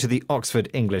according to the Oxford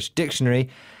English Dictionary,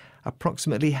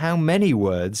 approximately how many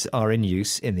words are in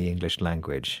use in the English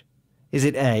language? Is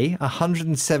it A,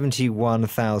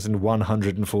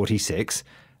 171,146,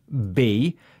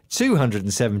 B,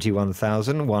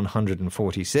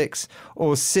 271,146,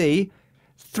 or C,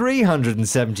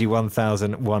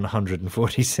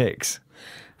 371,146?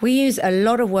 We use a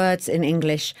lot of words in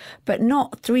English, but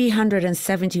not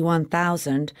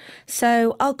 371,000.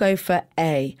 So I'll go for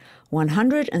A,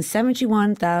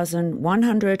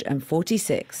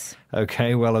 171,146.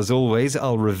 OK, well, as always,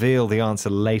 I'll reveal the answer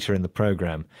later in the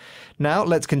programme. Now,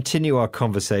 let's continue our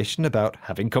conversation about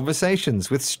having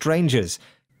conversations with strangers.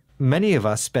 Many of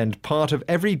us spend part of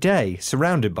every day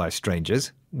surrounded by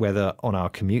strangers, whether on our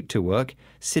commute to work,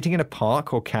 sitting in a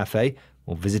park or cafe,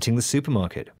 or visiting the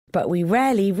supermarket. But we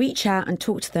rarely reach out and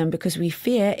talk to them because we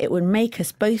fear it would make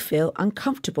us both feel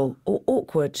uncomfortable or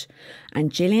awkward.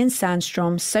 And Gillian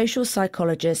Sandstrom, social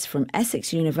psychologist from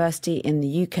Essex University in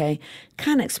the UK,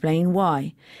 can explain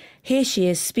why. Here she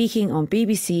is speaking on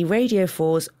BBC Radio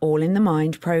 4's All in the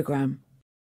Mind programme.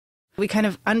 We kind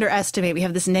of underestimate. We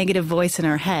have this negative voice in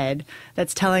our head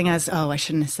that's telling us, oh, I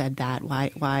shouldn't have said that.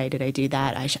 Why did I do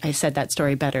that? I said that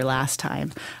story better last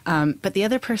time. But the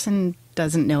other person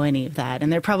doesn't know any of that. And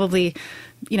they're probably,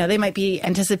 they might be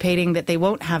anticipating that they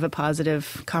won't have a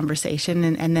positive conversation.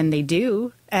 And then they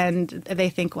do. And they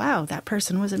think, wow, that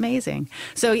person was amazing.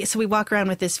 So we walk around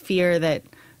with this fear that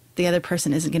the other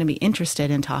person isn't going to be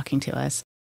interested in talking to us.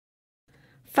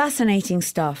 Fascinating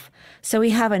stuff. So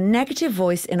we have a negative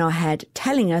voice in our head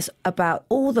telling us about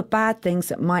all the bad things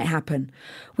that might happen.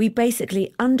 We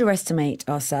basically underestimate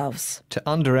ourselves. To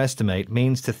underestimate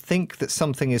means to think that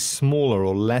something is smaller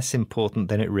or less important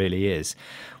than it really is.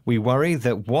 We worry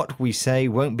that what we say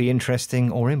won't be interesting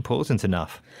or important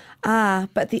enough.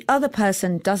 But the other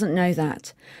person doesn't know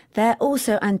that. They're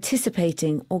also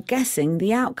anticipating or guessing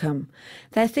the outcome.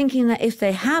 They're thinking that if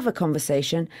they have a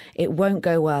conversation, it won't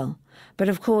go well. But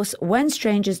of course, when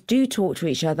strangers do talk to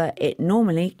each other, it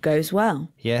normally goes well.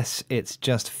 Yes, it's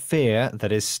just fear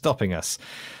that is stopping us.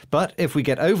 But if we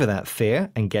get over that fear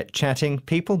and get chatting,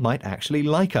 people might actually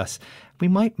like us. We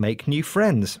might make new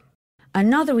friends.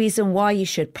 Another reason why you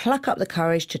should pluck up the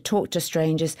courage to talk to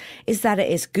strangers is that it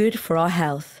is good for our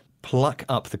health. Pluck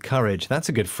up the courage. That's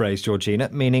a good phrase, Georgina,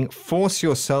 meaning force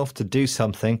yourself to do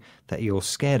something that you're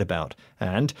scared about.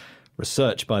 And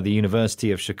research by the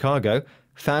University of Chicago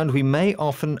found we may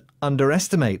often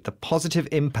underestimate the positive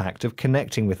impact of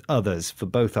connecting with others for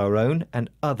both our own and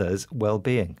others'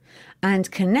 well-being.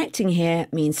 And connecting here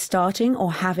means starting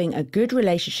or having a good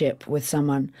relationship with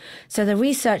someone. So the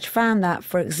research found that,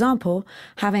 for example,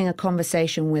 having a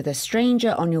conversation with a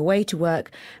stranger on your way to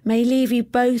work may leave you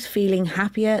both feeling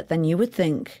happier than you would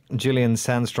think. Gillian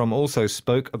Sandstrom also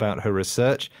spoke about her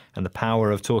research and the power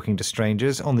of talking to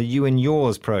strangers on the You and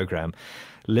Yours programme.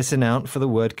 Listen out for the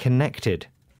word connected.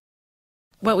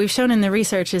 What we've shown in the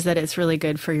research is that it's really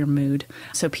good for your mood.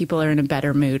 So people are in a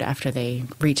better mood after they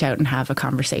reach out and have a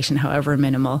conversation, however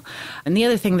minimal. And the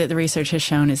other thing that the research has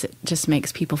shown is it just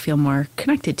makes people feel more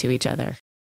connected to each other.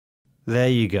 There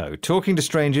you go. Talking to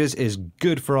strangers is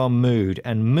good for our mood,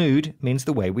 and mood means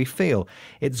the way we feel.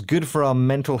 It's good for our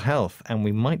mental health, and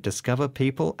we might discover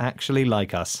people actually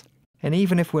like us. And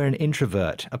even if we're an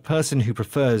introvert, a person who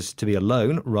prefers to be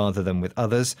alone rather than with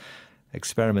others,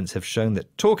 experiments have shown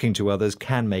that talking to others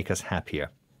can make us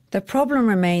happier. The problem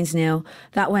remains, Neil,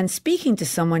 that when speaking to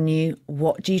someone new,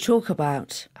 what do you talk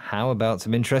about? How about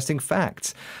some interesting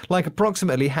facts? Like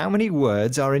approximately how many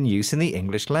words are in use in the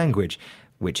English language,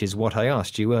 which is what I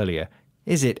asked you earlier.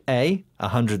 Is it A,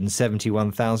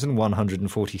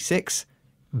 171,146,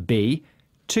 B,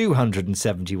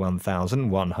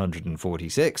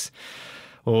 271,146,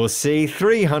 or C,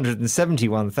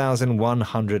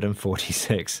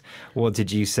 371,146. What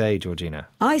did you say, Georgina?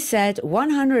 I said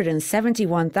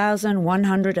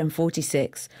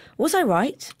 171,146. Was I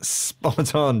right?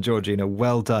 Spot on, Georgina.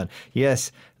 Well done.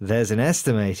 Yes, there's an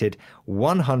estimated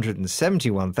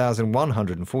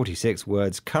 171,146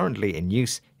 words currently in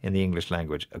use in the English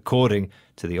language, according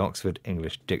to the Oxford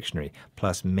English Dictionary,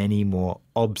 plus many more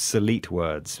obsolete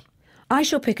words. I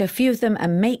shall pick a few of them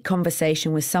and make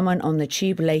conversation with someone on the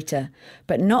tube later,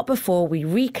 but not before we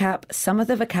recap some of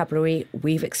the vocabulary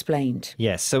we've explained.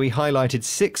 Yes, so we highlighted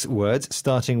 6 words,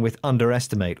 starting with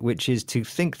underestimate, which is to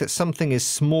think that something is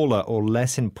smaller or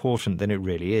less important than it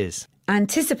really is.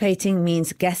 Anticipating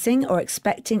means guessing or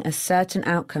expecting a certain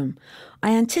outcome.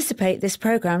 I anticipate this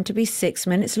programme to be 6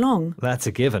 minutes long. That's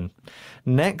a given.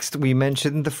 Next, we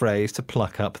mentioned the phrase to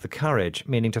pluck up the courage,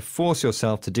 meaning to force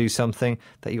yourself to do something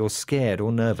that you're scared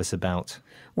or nervous about.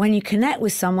 When you connect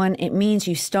with someone, it means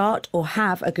you start or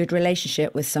have a good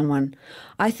relationship with someone.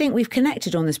 I think we've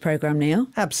connected on this programme, Neil.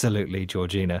 Absolutely,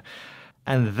 Georgina.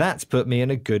 And that's put me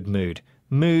in a good mood.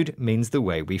 Mood means the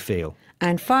way we feel.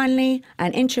 And finally,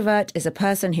 an introvert is a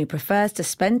person who prefers to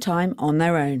spend time on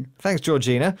their own. Thanks,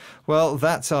 Georgina. Well,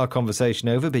 that's our conversation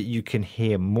over, but you can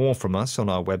hear more from us on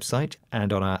our website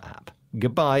and on our app.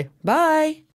 Goodbye.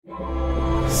 Bye.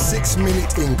 6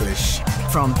 Minute English.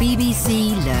 From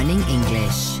BBC Learning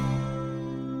English.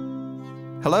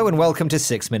 Hello and welcome to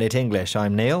 6 Minute English.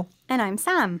 I'm Neil. And I'm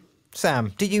Sam.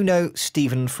 Sam, do you know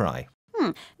Stephen Fry?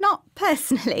 Not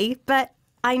personally, but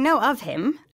I know of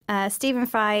him. Stephen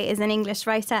Fry is an English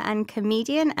writer and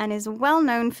comedian and is well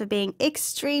known for being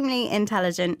extremely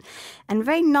intelligent and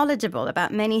very knowledgeable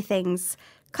about many things,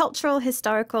 cultural,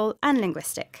 historical and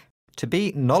linguistic. To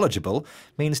be knowledgeable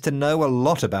means to know a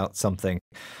lot about something.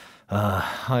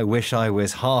 I wish I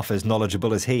was half as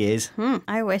knowledgeable as he is.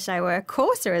 I wish I were a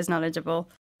quarter as knowledgeable.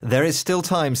 There is still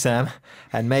time, Sam,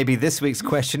 and maybe this week's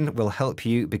question will help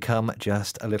you become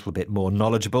just a little bit more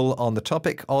knowledgeable on the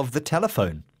topic of the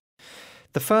telephone.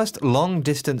 The first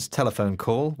long-distance telephone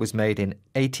call was made in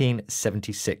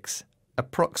 1876.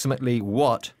 Approximately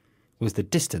what was the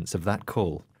distance of that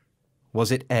call? Was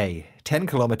it A, 10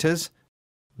 kilometres,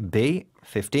 B,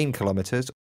 15 kilometres,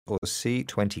 or C,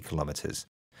 20 kilometres?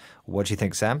 What do you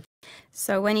think, Sam?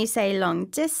 So when you say long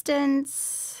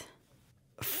distance...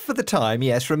 For the time,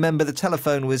 yes. Remember, the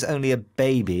telephone was only a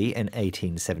baby in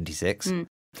 1876. In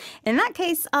that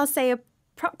case, I'll say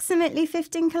approximately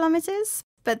 15 kilometres.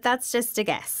 But that's just a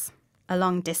guess, a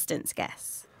long-distance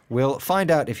guess. We'll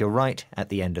find out if you're right at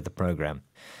the end of the programme.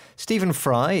 Stephen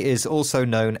Fry is also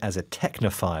known as a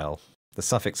technophile. The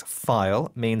suffix phile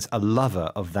means a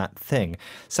lover of that thing.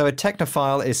 So a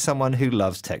technophile is someone who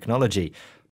loves technology.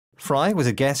 Fry was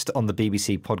a guest on the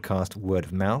BBC podcast Word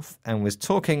of Mouth and was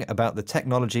talking about the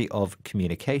technology of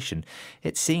communication.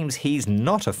 It seems he's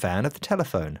not a fan of the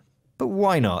telephone. But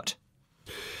why not?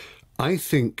 I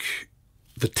think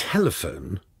the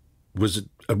telephone was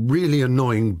a really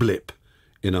annoying blip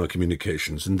in our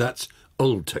communications, and that's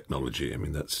old technology. I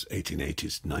mean, that's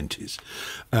 1880s,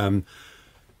 90s.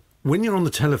 When you're on the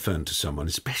telephone to someone,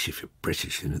 especially if you're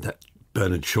British, that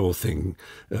Bernard Shaw thing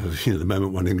of, the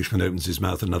moment one Englishman opens his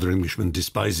mouth, another Englishman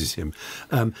despises him.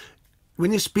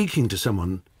 When you're speaking to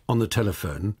someone on the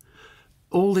telephone,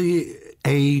 all the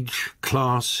age,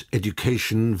 class,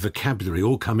 education, vocabulary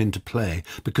all come into play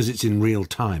because it's in real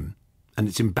time. And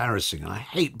it's embarrassing. I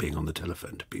hate being on the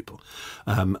telephone to people,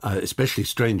 especially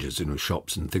strangers in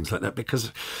shops and things like that,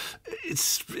 because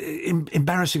it's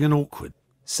embarrassing and awkward.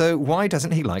 So why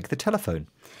doesn't he like the telephone?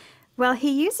 Well,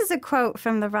 he uses a quote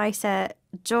from the writer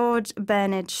George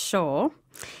Bernard Shaw.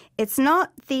 It's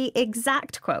not the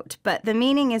exact quote, but the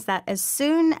meaning is that as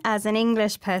soon as an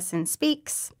English person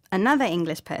speaks, another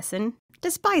English person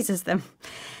despises them.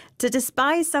 To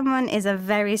despise someone is a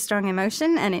very strong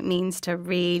emotion, and it means to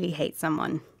really hate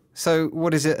someone. So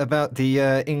what is it about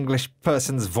the English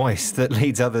person's voice that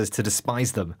leads others to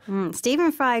despise them?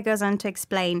 Stephen Fry goes on to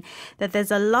explain that there's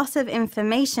a lot of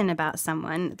information about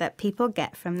someone that people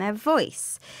get from their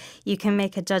voice. You can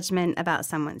make a judgment about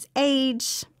someone's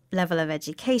age, level of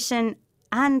education,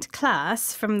 and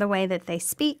class from the way that they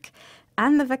speak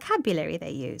and the vocabulary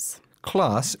they use.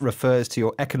 Class refers to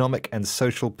your economic and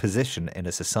social position in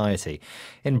a society.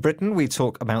 In Britain, we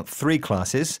talk about 3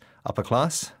 classes: upper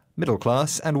class, middle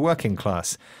class, and working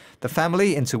class. The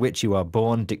family into which you are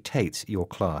born dictates your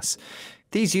class.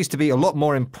 These used to be a lot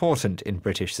more important in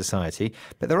British society,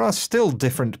 but there are still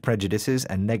different prejudices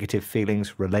and negative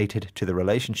feelings related to the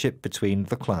relationship between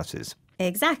the classes.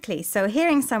 Exactly. So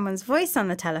hearing someone's voice on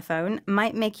the telephone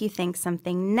might make you think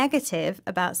something negative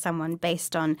about someone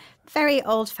based on very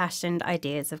old-fashioned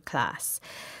ideas of class.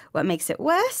 What makes it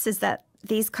worse is that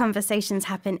these conversations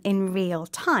happen in real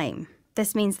time.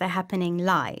 This means they're happening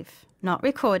live, not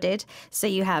recorded, so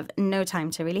you have no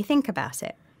time to really think about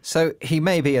it. So he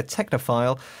may be a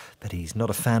technophile, but he's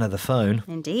not a fan of the phone.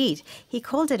 Indeed. He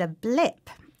called it a blip,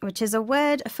 which is a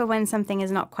word for when something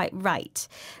is not quite right,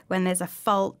 when there's a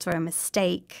fault or a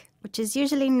mistake, which is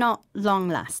usually not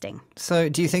long-lasting. So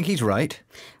do you think he's right?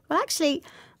 Well, actually,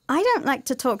 I don't like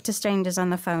to talk to strangers on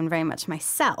the phone very much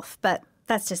myself, but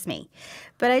that's just me.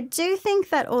 But I do think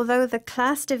that although the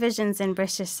class divisions in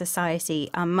British society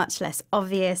are much less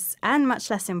obvious and much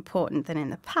less important than in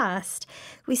the past,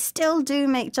 we still do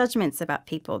make judgments about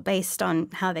people based on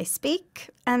how they speak,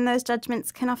 and those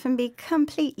judgments can often be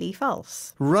completely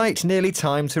false. Right, nearly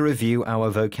time to review our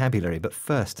vocabulary. But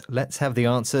first, let's have the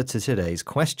answer to today's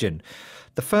question.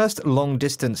 The first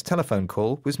long-distance telephone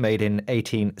call was made in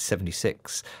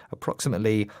 1876.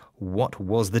 Approximately, what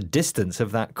was the distance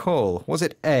of that call? Was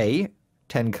it A,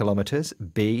 10 kilometres,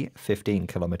 B, 15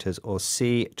 kilometres, or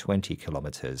C, 20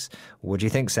 kilometres? What do you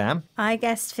think, Sam? I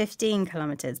guessed 15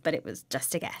 kilometres, but it was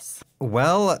just a guess.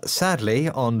 Well, sadly,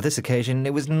 on this occasion,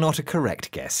 it was not a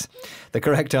correct guess. The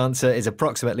correct answer is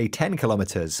approximately 10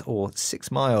 kilometres, or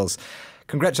 6 miles.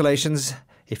 Congratulations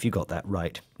if you got that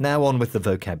right. Now on with the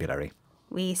vocabulary.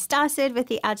 We started with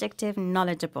the adjective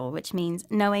knowledgeable, which means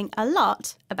knowing a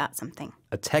lot about something.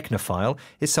 A technophile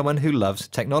is someone who loves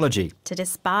technology. To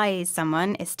despise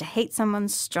someone is to hate someone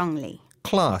strongly.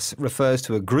 Class refers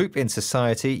to a group in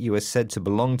society you are said to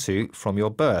belong to from your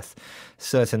birth.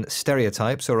 Certain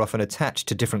stereotypes are often attached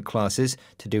to different classes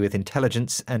to do with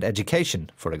intelligence and education,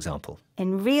 for example.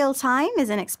 In real time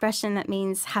is an expression that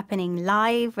means happening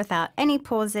live without any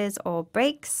pauses or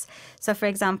breaks. So, for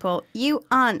example, you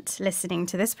aren't listening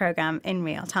to this program in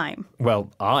real time. Well,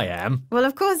 I am. Well,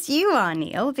 of course you are,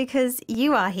 Neil, because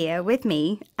you are here with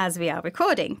me as we are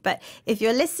recording. But if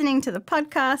you're listening to the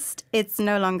podcast, it's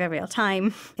no longer real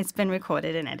time. It's been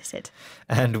recorded and edited.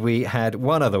 And we had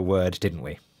one other word, didn't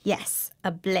we? Yes,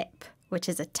 a blip, which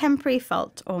is a temporary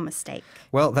fault or mistake.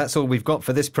 Well, that's all we've got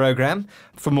for this programme.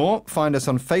 For more, find us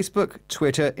on Facebook,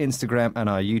 Twitter, Instagram and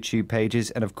our YouTube pages,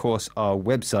 and of course our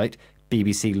website,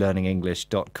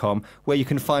 bbclearningenglish.com, where you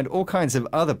can find all kinds of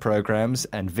other programmes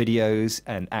and videos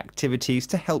and activities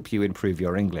to help you improve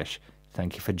your English.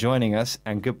 Thank you for joining us,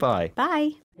 and goodbye.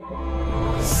 Bye.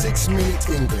 6 Minute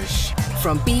English.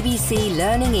 From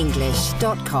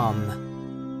bbclearningenglish.com.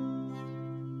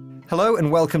 Hello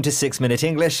and welcome to 6 Minute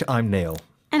English. I'm Neil.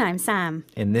 And I'm Sam.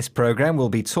 In this programme, we'll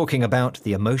be talking about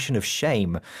the emotion of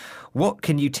shame. What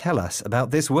can you tell us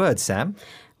about this word, Sam?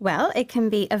 Well, it can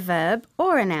be a verb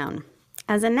or a noun.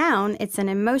 As a noun, it's an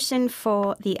emotion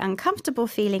for the uncomfortable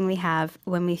feeling we have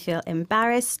when we feel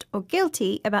embarrassed or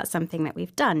guilty about something that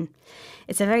we've done.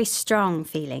 It's a very strong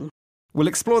feeling. We'll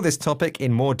explore this topic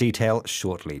in more detail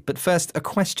shortly. But first, a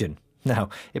question. Now,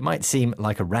 it might seem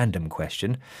like a random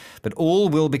question, but all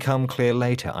will become clear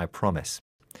later, I promise.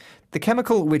 The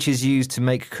chemical which is used to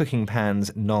make cooking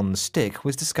pans non-stick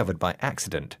was discovered by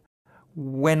accident.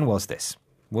 When was this?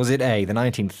 Was it A, the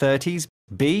 1930s,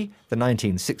 B, the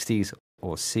 1960s,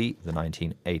 or C, the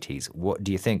 1980s? What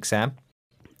do you think, Sam?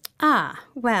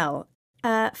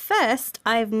 First,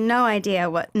 I've no idea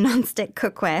what non-stick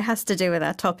cookware has to do with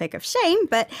our topic of shame,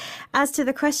 but as to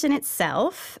the question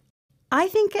itself, I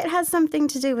think it has something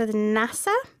to do with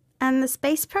NASA and the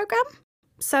space program.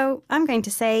 So I'm going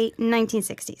to say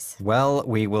 1960s. Well,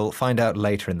 we will find out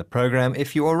later in the programme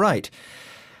if you are right.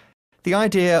 The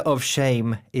idea of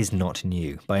shame is not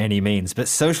new by any means, but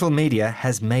social media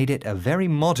has made it a very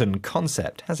modern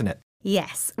concept, hasn't it?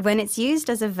 Yes, when it's used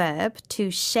as a verb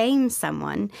to shame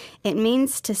someone, it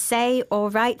means to say or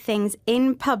write things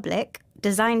in public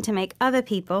designed to make other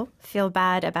people feel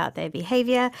bad about their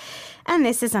behaviour, and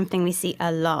this is something we see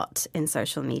a lot in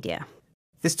social media.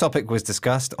 This topic was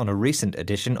discussed on a recent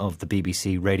edition of the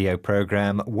BBC radio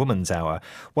programme Woman's Hour.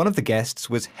 One of the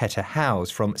guests was Heta Howes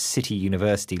from City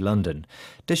University, London.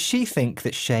 Does she think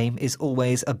that shame is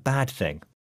always a bad thing?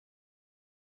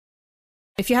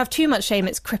 If you have too much shame,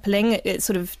 it's crippling, it's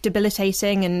sort of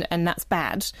debilitating, and that's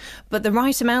bad. But the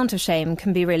right amount of shame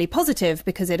can be really positive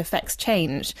because it affects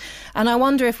change. And I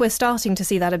wonder if we're starting to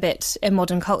see that a bit in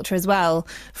modern culture as well,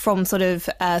 from sort of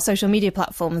social media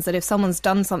platforms, that if someone's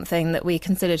done something that we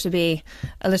consider to be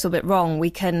a little bit wrong,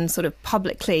 we can sort of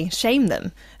publicly shame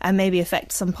them and maybe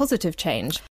affect some positive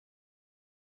change.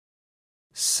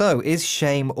 So, is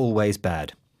shame always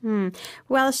bad?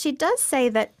 Well, she does say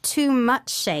that too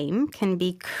much shame can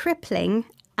be crippling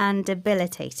and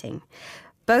debilitating.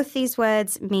 Both these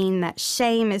words mean that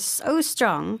shame is so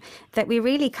strong that we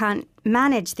really can't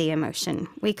manage the emotion.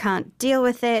 We can't deal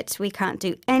with it. We can't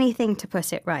do anything to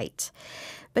put it right.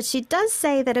 But she does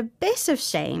say that a bit of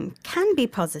shame can be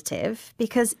positive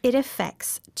because it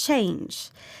affects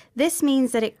change. This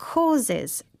means that it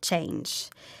causes change.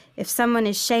 If someone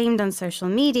is shamed on social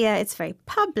media, it's very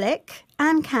public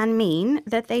and can mean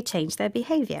that they change their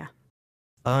behaviour.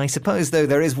 I suppose, though,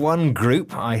 there is one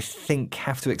group I think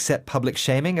have to accept public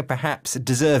shaming and perhaps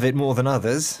deserve it more than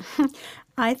others.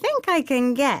 I think I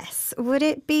can guess. Would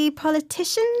it be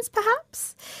politicians,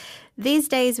 perhaps? These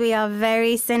days we are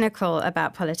very cynical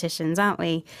about politicians, aren't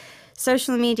we?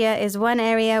 Social media is one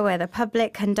area where the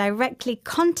public can directly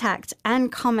contact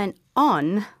and comment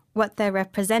on what their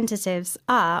representatives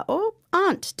are or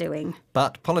aren't doing.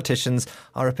 But politicians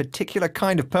are a particular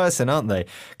kind of person, aren't they?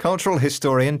 Cultural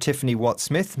historian Tiffany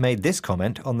Watt-Smith made this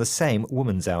comment on the same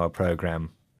Woman's Hour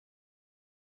programme.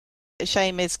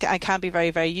 Shame can be very,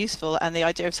 very useful, and the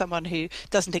idea of someone who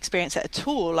doesn't experience it at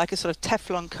all, like a sort of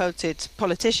Teflon-coated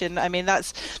politician, I mean,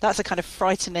 that's a kind of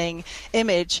frightening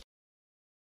image.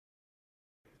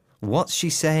 What's she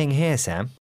saying here,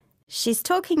 Sam? She's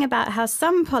talking about how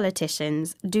some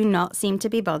politicians do not seem to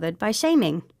be bothered by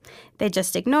shaming. They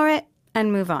just ignore it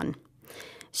and move on.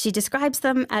 She describes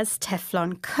them as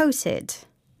Teflon coated.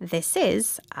 This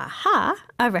is, a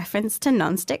reference to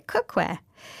non-stick cookware.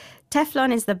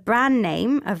 Teflon is the brand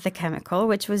name of the chemical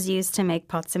which was used to make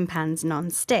pots and pans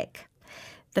non-stick.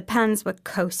 The pans were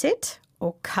coated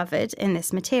or covered in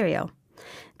this material.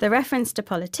 The reference to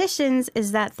politicians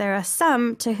is that there are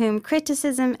some to whom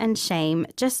criticism and shame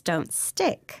just don't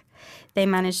stick. They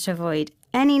manage to avoid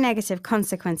any negative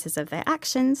consequences of their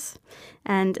actions,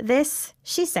 and this,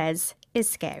 she says, is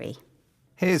scary.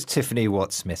 Here's Tiffany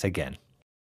Watt-Smith again.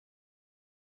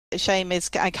 Shame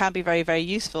can be very, very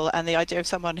useful, and the idea of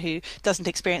someone who doesn't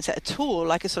experience it at all,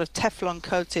 like a sort of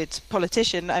Teflon-coated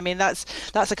politician, I mean, that's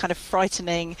a kind of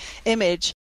frightening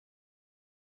image.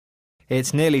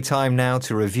 It's nearly time now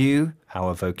to review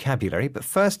our vocabulary, but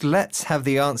first let's have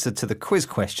the answer to the quiz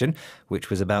question, which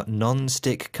was about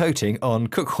non-stick coating on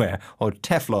cookware, or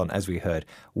Teflon as we heard.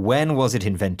 When was it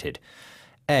invented?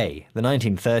 A, the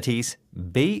 1930s,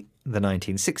 B, the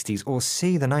 1960s, or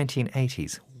C, the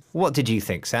 1980s? What did you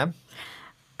think, Sam?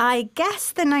 I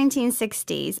guess the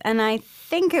 1960s, and I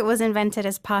think it was invented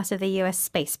as part of the US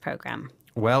space program.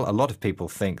 Well, a lot of people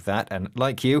think that, and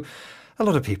like you, a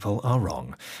lot of people are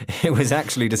wrong. It was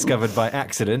actually discovered by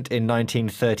accident in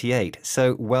 1938,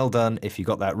 so well done if you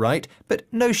got that right, but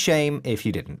no shame if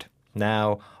you didn't.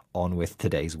 Now, on with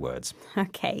today's words.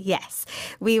 Okay, yes.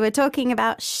 We were talking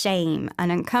about shame, an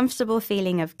uncomfortable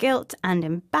feeling of guilt and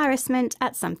embarrassment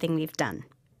at something we've done.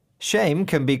 Shame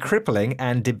can be crippling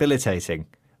and debilitating.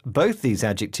 Both these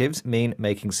adjectives mean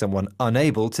making someone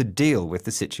unable to deal with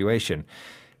the situation.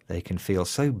 They can feel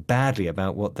so badly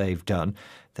about what they've done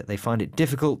that they find it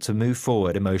difficult to move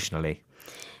forward emotionally.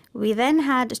 We then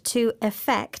had to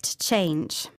effect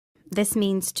change. This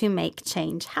means to make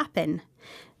change happen.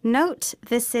 Note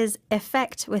this is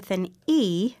effect with an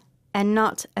E and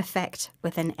not effect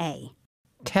with an A.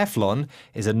 Teflon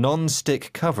is a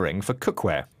non-stick covering for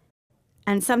cookware.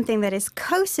 And something that is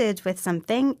coated with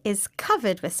something is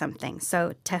covered with something.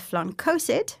 So Teflon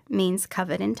coated means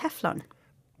covered in Teflon.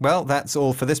 Well, that's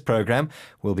all for this programme.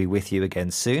 We'll be with you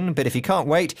again soon, but if you can't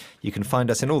wait, you can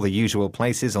find us in all the usual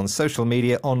places on social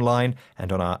media, online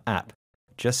and on our app.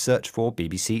 Just search for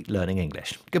BBC Learning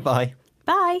English. Goodbye.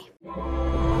 Bye.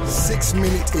 6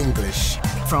 Minute English.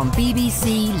 From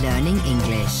BBC Learning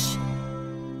English.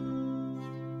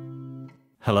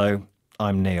 Hello,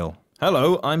 I'm Neil.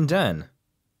 Hello, I'm Dan.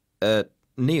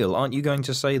 Neil, aren't you going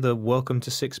to say the welcome to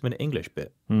 6 Minute English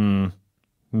bit?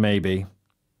 Maybe.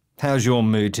 How's your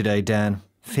mood today, Dan?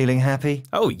 Feeling happy?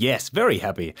 Oh, yes, very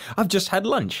happy. I've just had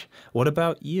lunch. What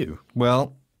about you?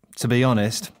 Well, to be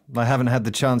honest, I haven't had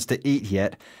the chance to eat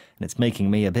yet, and it's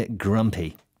making me a bit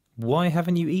grumpy. Why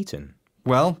haven't you eaten?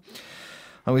 Well,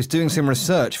 I was doing some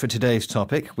research for today's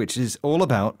topic, which is all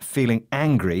about feeling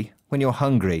angry when you're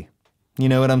hungry. You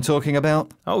know what I'm talking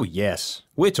about? Oh, yes.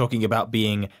 We're talking about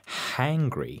being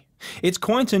hangry. It's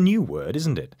quite a new word,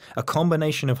 isn't it? A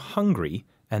combination of hungry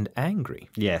and angry.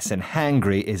 Yes, and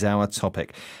hangry is our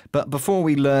topic. But before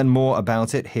we learn more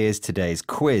about it, here's today's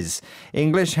quiz.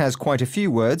 English has quite a few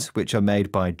words which are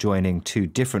made by joining two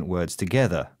different words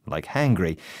together, like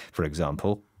hangry. For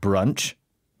example, brunch,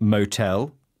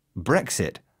 motel,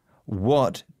 Brexit.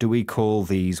 What do we call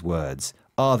these words?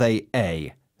 Are they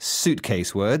A,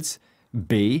 suitcase words,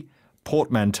 B,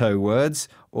 portmanteau words,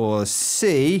 or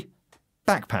C,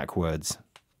 backpack words?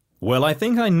 Well, I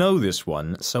think I know this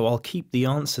one, so I'll keep the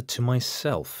answer to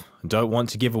myself. Don't want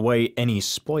to give away any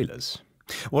spoilers.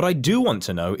 What I do want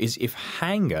to know is if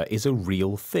hanger is a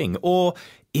real thing, or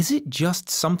is it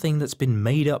just something that's been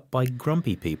made up by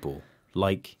grumpy people,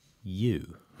 like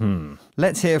you?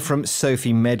 Let's hear from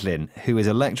Sophie Medlin, who is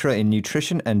a lecturer in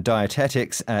nutrition and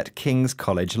dietetics at King's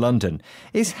College London.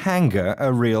 Is hanger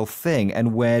a real thing,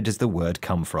 and where does the word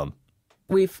come from?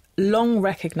 We've long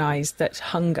recognised that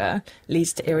hunger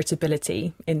leads to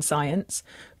irritability in science,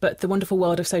 but the wonderful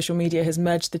world of social media has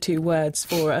merged the two words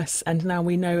for us, and now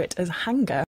we know it as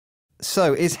hanger.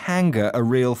 So, is hanger a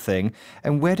real thing,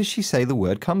 and where does she say the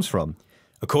word comes from?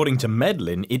 According to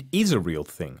Medlin, it is a real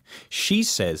thing. She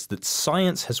says that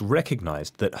science has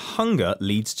recognised that hunger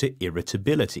leads to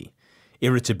irritability.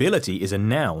 Irritability is a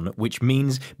noun which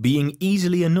means being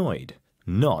easily annoyed,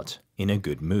 not in a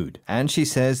good mood. And she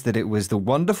says that it was the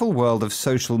wonderful world of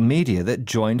social media that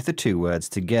joined the two words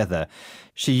together.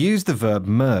 She used the verb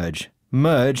merge.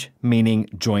 Merge meaning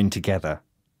join together.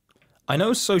 I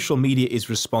know social media is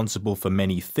responsible for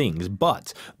many things,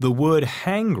 but the word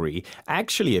hangry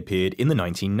actually appeared in the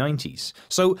 1990s,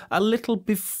 so a little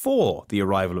before the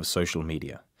arrival of social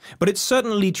media. But it's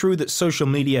certainly true that social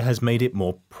media has made it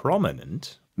more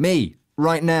prominent. Me,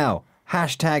 right now.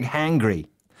 #hangry.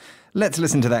 Let's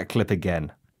listen to that clip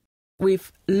again.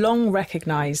 We've long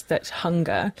recognised that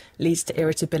hunger leads to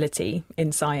irritability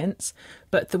in science,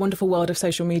 but the wonderful world of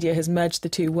social media has merged the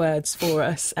two words for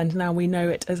us, and now we know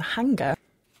it as hanger.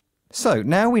 So,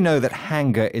 now we know that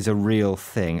hanger is a real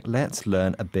thing. Let's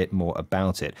learn a bit more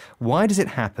about it. Why does it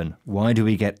happen? Why do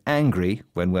we get angry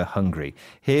when we're hungry?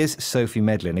 Here's Sophie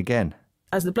Medlin again.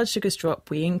 As the blood sugars drop,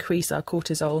 we increase our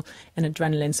cortisol and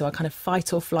adrenaline, so our kind of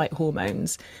fight or flight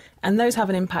hormones. And those have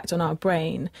an impact on our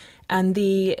brain. And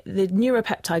the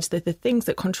neuropeptides, the things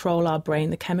that control our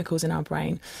brain, the chemicals in our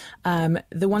brain,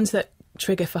 the ones that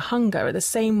trigger for hunger are the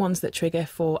same ones that trigger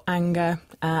for anger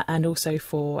and also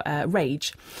for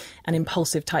rage and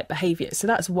impulsive type behaviour. So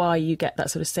that's why you get that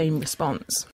sort of same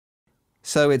response.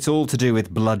 So it's all to do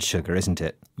with blood sugar, isn't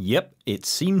it? Yep, it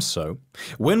seems so.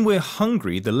 When we're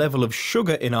hungry, the level of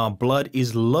sugar in our blood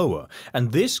is lower,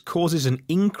 and this causes an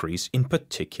increase in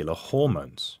particular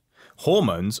hormones.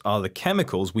 Hormones are the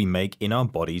chemicals we make in our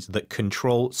bodies that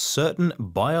control certain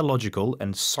biological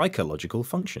and psychological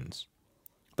functions.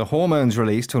 The hormones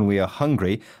released when we are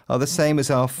hungry are the same as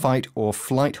our fight or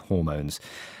flight hormones.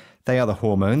 They are the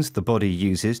hormones the body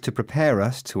uses to prepare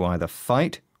us to either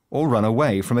fight or run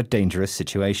away from a dangerous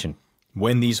situation.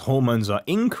 When these hormones are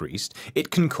increased, it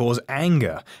can cause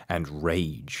anger and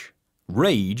rage.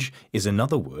 Rage is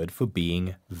another word for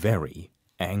being very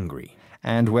angry.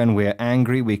 And when we're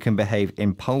angry, we can behave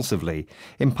impulsively.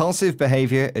 Impulsive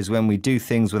behaviour is when we do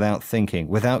things without thinking,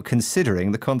 without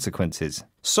considering the consequences.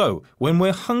 So, when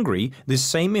we're hungry, the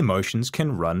same emotions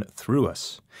can run through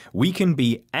us. We can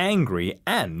be angry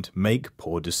and make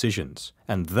poor decisions.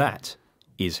 And that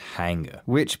is hanger.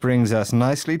 Which brings us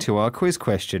nicely to our quiz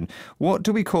question. What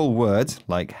do we call words,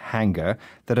 like hanger,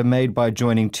 that are made by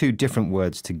joining two different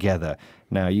words together?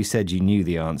 Now, you said you knew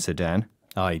the answer, Dan.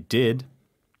 I did.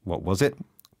 What was it?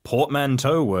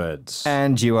 Portmanteau words.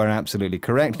 And you are absolutely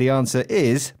correct. The answer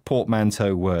is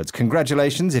portmanteau words.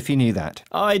 Congratulations if you knew that.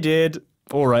 I did.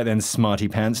 All right then, smarty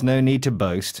pants, no need to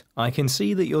boast. I can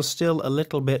see that you're still a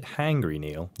little bit hangry,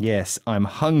 Neil. Yes, I'm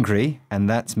hungry, and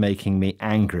that's making me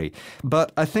angry.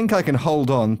 But I think I can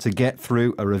hold on to get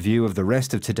through a review of the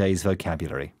rest of today's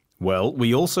vocabulary. Well,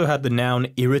 we also had the noun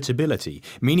irritability,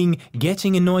 meaning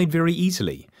getting annoyed very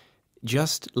easily.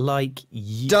 Just like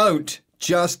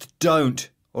Just don't,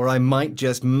 or I might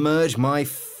just merge my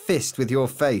fist with your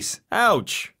face.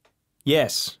 Ouch!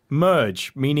 Yes,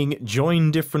 merge, meaning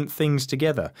join different things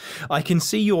together. I can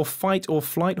see your fight or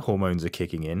flight hormones are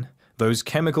kicking in, those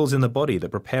chemicals in the body that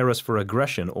prepare us for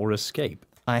aggression or escape.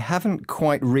 I haven't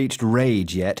quite reached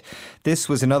rage yet. This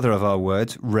was another of our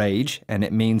words, rage, and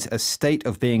it means a state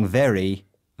of being very,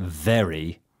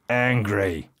 very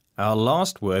angry. Our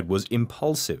last word was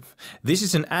impulsive. This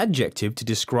is an adjective to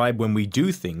describe when we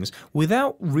do things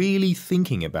without really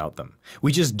thinking about them.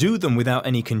 We just do them without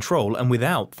any control and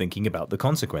without thinking about the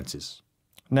consequences.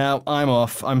 Now, I'm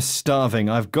off. I'm starving.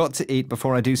 I've got to eat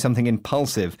before I do something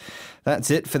impulsive. That's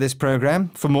it for this programme.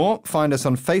 For more, find us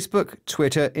on Facebook,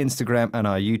 Twitter, Instagram and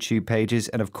our YouTube pages,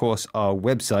 and of course our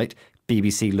website,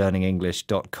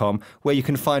 bbclearningenglish.com, where you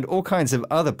can find all kinds of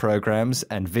other programmes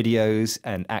and videos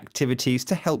and activities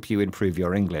to help you improve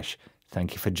your English.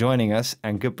 Thank you for joining us,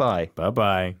 and goodbye.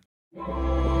 Bye-bye.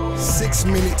 6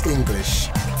 Minute English.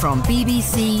 From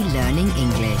BBC Learning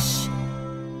English.